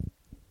 yeah.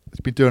 He's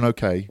been doing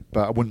okay,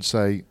 but I wouldn't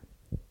say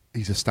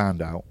he's a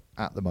standout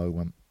at the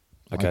moment.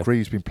 Okay. I agree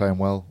he's been playing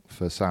well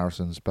for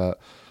Saracens, but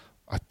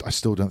I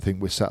still don't think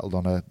we're settled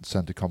on a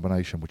centre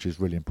combination, which is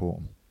really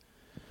important.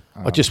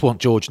 I just want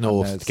George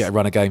North to get a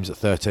run of games at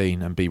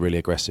 13 and be really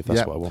aggressive.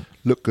 That's what I want.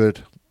 Look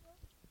good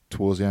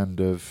towards the end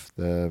of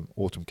the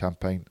autumn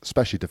campaign,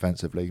 especially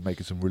defensively,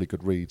 making some really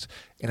good reads.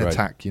 In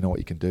attack, you know what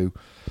you can do.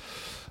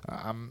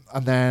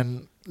 And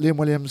then Liam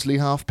Williams, Lee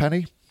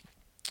Halfpenny.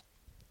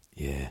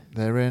 Yeah.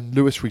 They're in.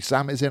 Lewis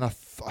Rees-Zammit is in. I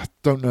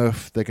don't know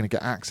if they're going to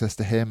get access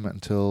to him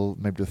until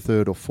maybe the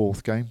third or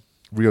fourth game.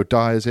 Rio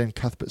Dyer's in,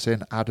 Cuthbert's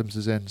in, Adams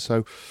is in.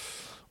 So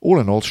all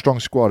in all, strong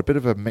squad. A bit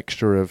of a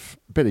mixture of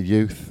a bit of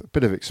youth, a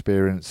bit of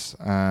experience,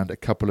 and a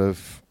couple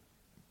of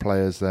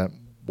players that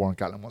Warren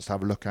Gatland wants to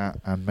have a look at,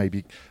 and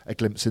maybe a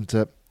glimpse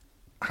into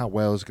how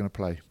Wales are going to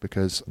play,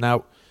 because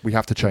now we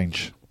have to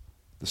change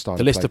the style.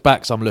 The list of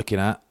backs I'm looking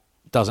at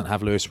doesn't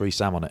have Lewis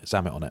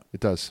Rees-Zammit on it. It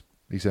does.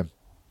 He's in.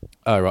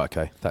 Oh, right,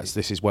 okay.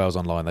 This is Wales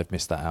Online. They've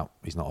missed that out.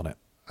 He's not on it.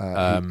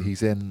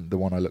 He's in the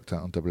one I looked at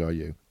on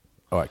WRU.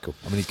 All right, cool.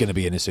 I mean, he's going to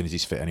be in as soon as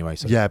he's fit anyway.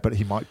 So. Yeah, but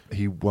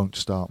he won't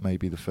start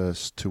maybe the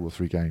first 2 or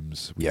 3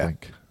 games, we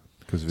think.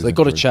 Because they've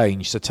got to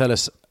change. So tell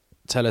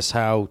us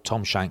how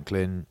Tom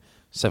Shanklin,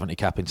 70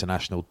 cap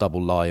international,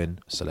 double Lion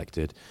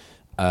selected,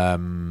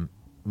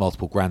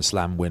 multiple Grand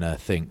Slam winner,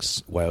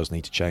 thinks Wales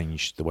need to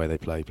change the way they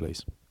play,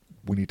 please.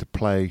 We need to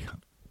play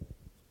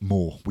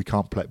more. We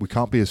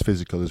can't be as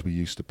physical as we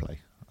used to play,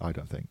 I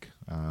don't think.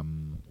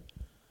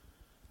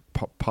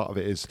 Part of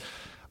it is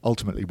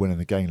ultimately winning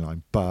the gain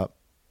line, but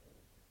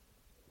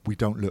we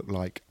don't look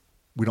like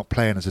we're not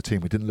playing as a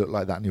team. We didn't look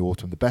like that in the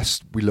autumn. The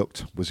best we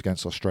looked was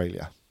against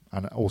Australia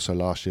and also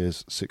last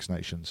year's Six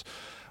Nations.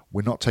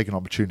 We're not taking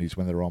opportunities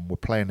when they're on. We're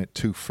playing it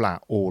too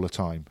flat all the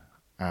time,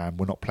 and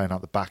we're not playing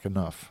out the back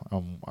enough.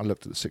 I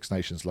looked at the Six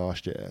Nations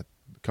last year,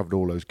 covered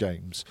all those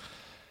games,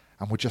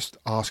 and we're just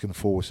asking the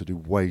forwards to do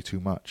way too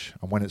much.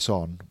 And when it's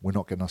on, we're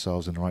not getting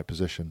ourselves in the right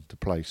position to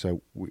play.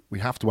 So we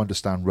have to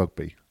understand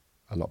rugby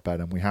a lot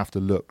better, and we have to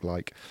look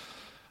like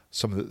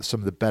some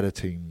of the better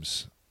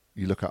teams.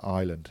 You look at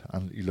Ireland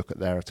and you look at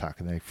their attack,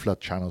 and they flood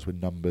channels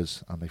with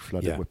numbers, and they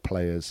flood it with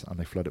players, and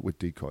they flood it with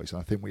decoys. And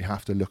I think we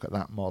have to look at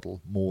that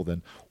model more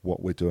than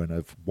what we're doing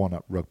of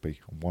one-up rugby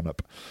and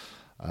one-up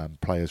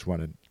players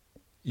running.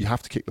 You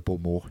have to kick the ball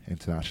more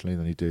internationally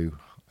than you do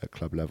at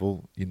club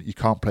level. You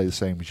can't play the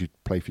same as you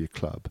play for your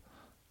club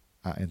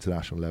at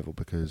international level,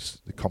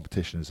 because the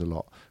competition is a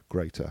lot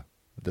greater.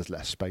 There's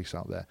less space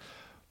out there.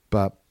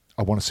 But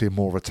I want to see a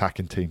more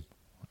attacking team.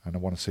 and I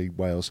want to see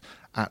Wales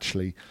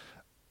actually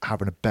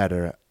having a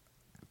better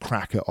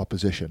crack at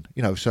opposition.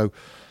 So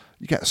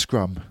you get a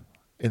scrum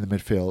in the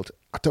midfield.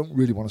 I don't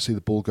really want to see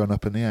the ball going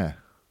up in the air.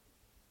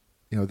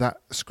 That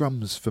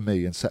scrums for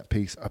me and set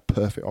piece are a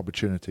perfect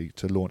opportunity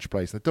to launch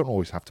plays. They don't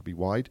always have to be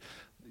wide.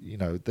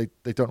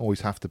 They don't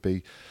always have to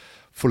be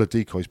full of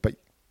decoys, but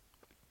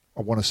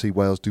I want to see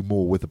Wales do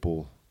more with the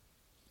ball.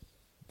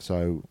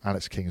 So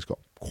Alex King has got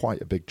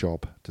quite a big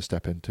job to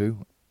step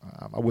into.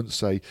 I wouldn't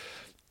say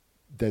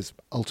there's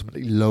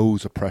ultimately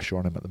loads of pressure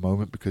on him at the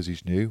moment because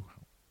he's new.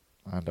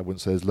 And I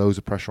wouldn't say there's loads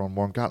of pressure on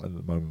Warren Gatland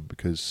at the moment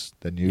because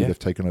they're new. Yeah. They've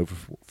taken over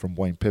from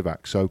Wayne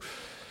Pivac. So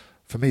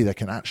for me, they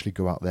can actually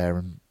go out there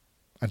and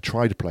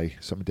try to play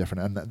something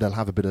different, and they'll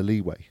have a bit of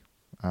leeway.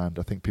 And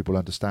I think people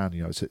understand,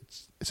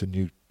 it's a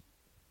new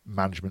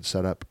management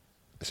setup,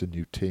 it's a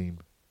new team,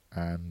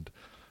 and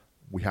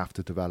we have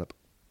to develop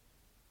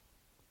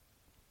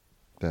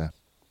there.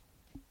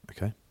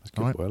 Okay, that's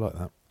good. Right. Boy, I like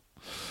that.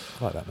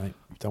 I like that, mate.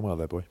 You've done well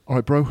there, boy. All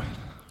right, bro.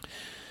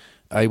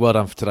 Hey, well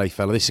done for today,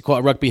 fella. This is quite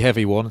a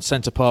rugby-heavy one.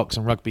 Centre Parks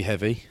and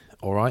rugby-heavy,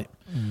 all right.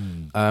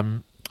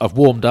 I've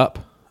warmed up.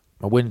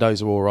 My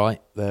windows are all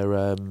right.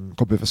 They're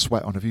got a bit of a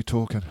sweat on. Are you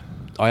talking?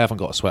 I haven't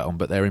got a sweat on,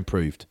 but they're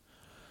improved.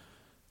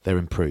 They're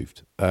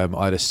improved. I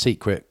had a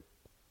secret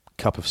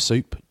cup of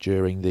soup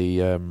during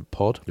the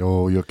pod.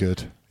 Oh, you're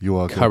good. You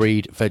are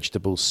curried good.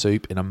 Vegetable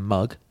soup in a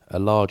mug, a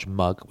large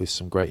mug with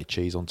some grated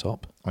cheese on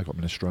top. I got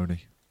minestrone.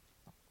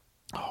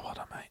 Oh, well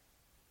done, mate.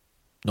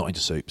 Not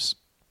into soups,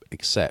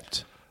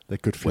 except they're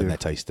good for when you. They're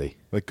tasty.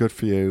 They're good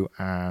for you,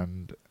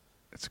 and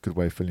it's a good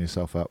way of filling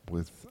yourself up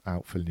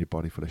without filling your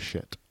body full of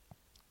shit.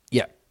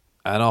 Yeah,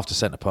 and after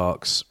Centre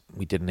Parks,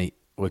 we didn't eat.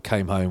 We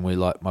came home.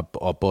 We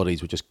our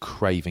bodies were just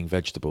craving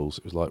vegetables.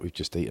 It was like we've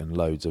just eaten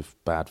loads of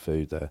bad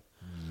food there.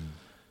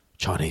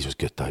 Chinese was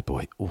good though,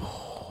 boy. Ooh,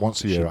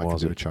 once a year, I can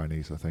do a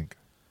Chinese. I think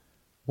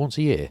once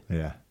a year.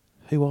 Yeah.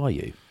 Who are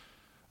you?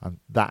 And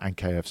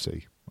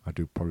KFC. I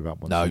do probably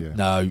about once a year.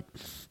 No.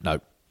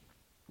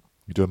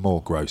 You doing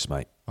more? Gross,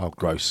 mate. Oh,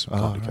 gross.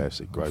 Can't do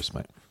KFC. Gross,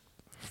 mate.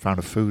 Found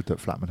a food that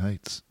Flatman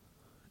hates.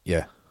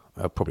 Yeah.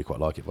 I'd probably quite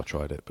like it if I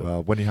tried it. But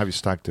well, when you have your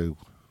stag do,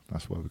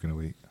 that's what we're going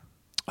to eat.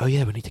 Oh,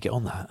 yeah, we need to get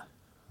on that.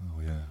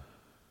 Oh, yeah.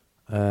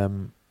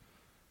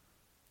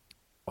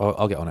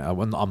 I'll get on it.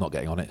 I'm not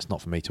getting on it. It's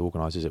not for me to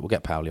organise, is it? We'll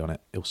get Powley on it.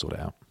 He'll sort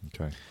it out.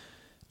 Okay.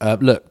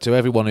 Look, to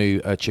everyone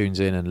who tunes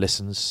in and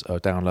listens,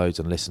 downloads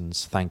and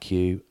listens, thank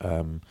you.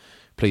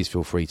 Please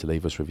feel free to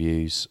leave us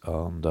reviews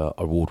on the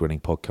award-winning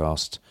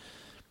podcast.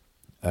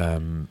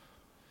 End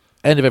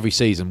of every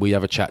season, we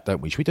have a chat,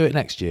 don't we? Should we do it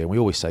next year? And we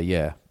always say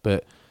yeah,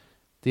 but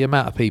the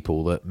amount of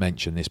people that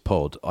mention this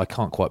pod, I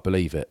can't quite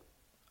believe it.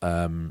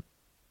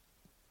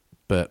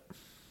 But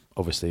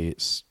obviously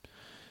it's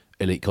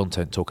elite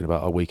content talking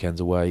about our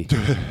weekends away.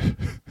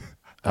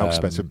 How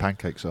expensive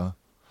pancakes are.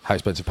 How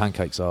expensive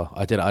pancakes are. I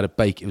had a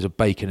bake. It was a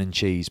bacon and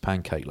cheese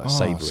pancake, like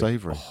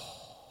savoury.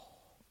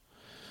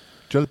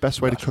 Do you know the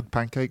best way to cook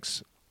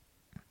pancakes?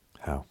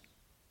 How?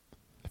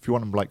 If you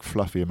want them like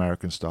fluffy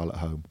American style at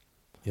home.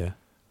 Yeah.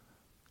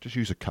 Just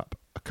use a cup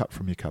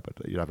from your cupboard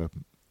that you'd have a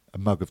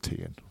mug of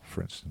tea in,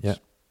 for instance. Yeah.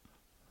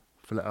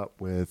 Fill it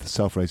up with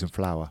self-raising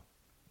flour.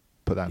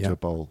 Put that into a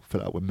bowl.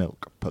 Fill it up with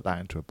milk. Put that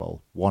into a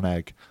bowl. 1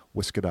 egg.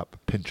 Whisk it up.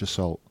 Pinch of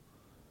salt.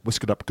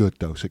 Whisk it up good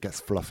though, so it gets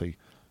fluffy.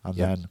 And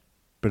then a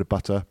bit of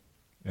butter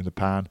in the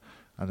pan,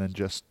 and then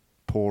just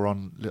pour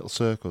on 3 little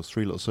circles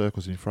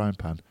in your frying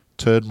pan.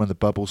 Turn when the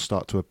bubbles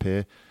start to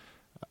appear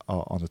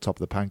on the top of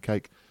the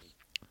pancake,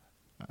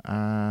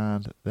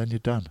 and then you're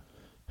done.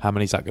 How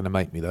many is that going to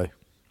make me though?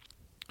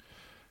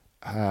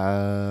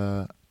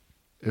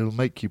 It'll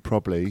make you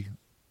probably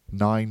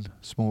 9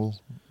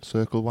 small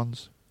circle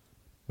ones,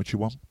 which you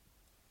want.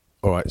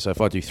 All right, so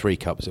if I do 3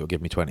 cups, it'll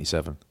give me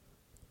 27.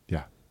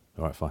 Yeah.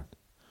 All right, fine.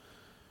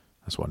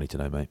 That's what I need to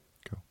know, mate.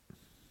 Cool.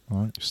 All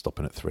right. Just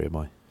stopping at 3 of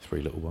my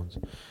 3 little ones.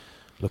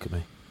 Look at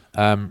me.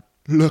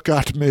 Look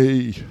at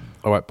me.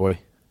 All right, boy.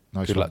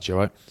 Nice. Good luck to you,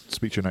 all right?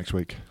 Speak to you next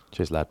week.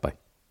 Cheers, lad. Bye.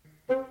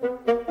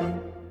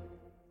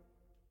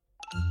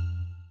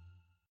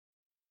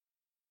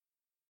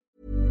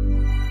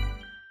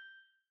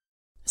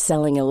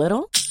 Selling a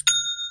little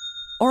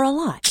or a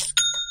lot?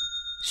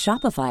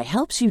 Shopify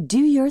helps you do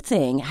your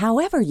thing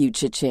however you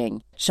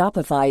cha-ching.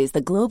 Shopify is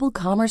the global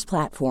commerce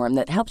platform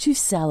that helps you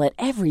sell at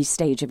every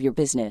stage of your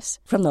business.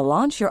 From the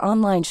launch your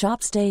online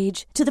shop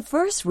stage to the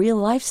first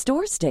real-life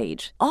store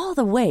stage, all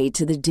the way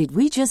to the did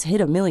we just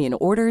hit a million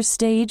orders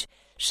stage.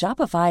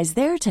 Shopify is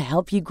there to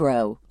help you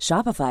grow.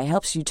 Shopify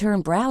helps you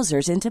turn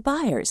browsers into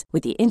buyers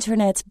with the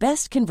internet's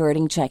best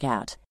converting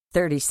checkout.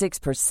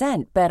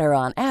 36% better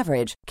on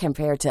average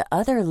compared to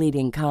other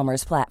leading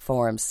commerce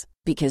platforms.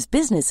 Because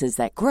businesses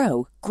that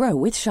grow, grow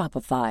with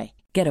Shopify.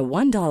 Get a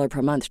 $1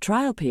 per month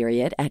trial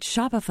period at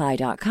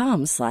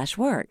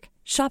shopify.com/work.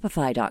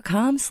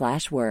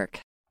 Shopify.com/work.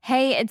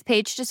 Hey, it's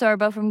Paige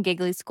DeSorbo from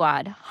Giggly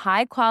Squad.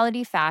 High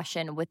quality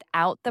fashion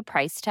without the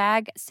price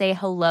tag. Say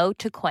hello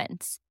to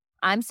Quince.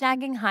 I'm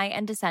snagging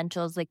high-end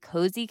essentials like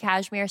cozy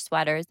cashmere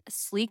sweaters,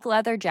 sleek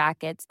leather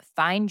jackets,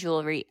 fine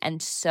jewelry,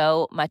 and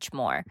so much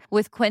more.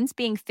 With Quince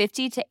being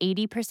 50 to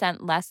 80%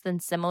 less than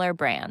similar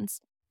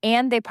brands.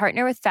 And they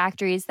partner with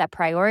factories that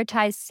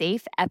prioritize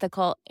safe,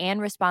 ethical, and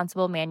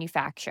responsible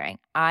manufacturing.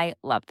 I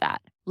love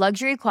that.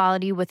 Luxury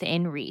quality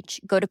within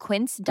reach. Go to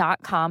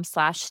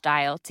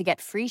quince.com/style to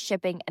get free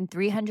shipping and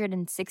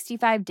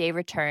 365-day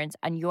returns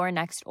on your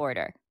next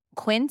order.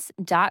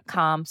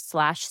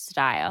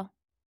 Quince.com/style.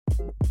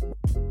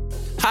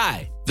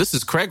 Hi, this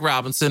is Craig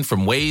Robinson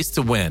from Ways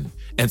to Win,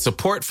 and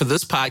support for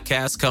this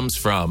podcast comes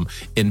from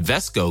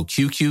Invesco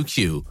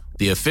QQQ,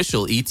 the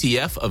official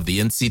ETF of the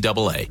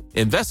NCAA.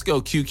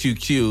 Invesco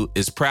QQQ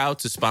is proud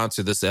to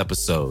sponsor this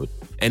episode,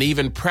 and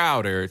even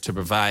prouder to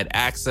provide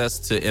access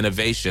to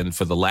innovation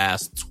for the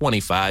last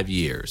 25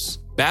 years.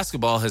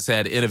 Basketball has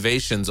had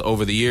innovations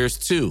over the years,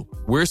 too.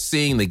 We're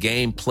seeing the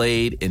game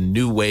played in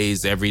new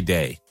ways every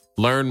day.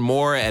 Learn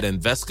more at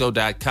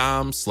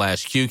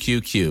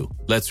Invesco.com/QQQ.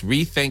 Let's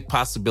rethink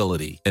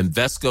possibility.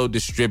 Invesco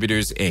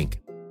Distributors, Inc.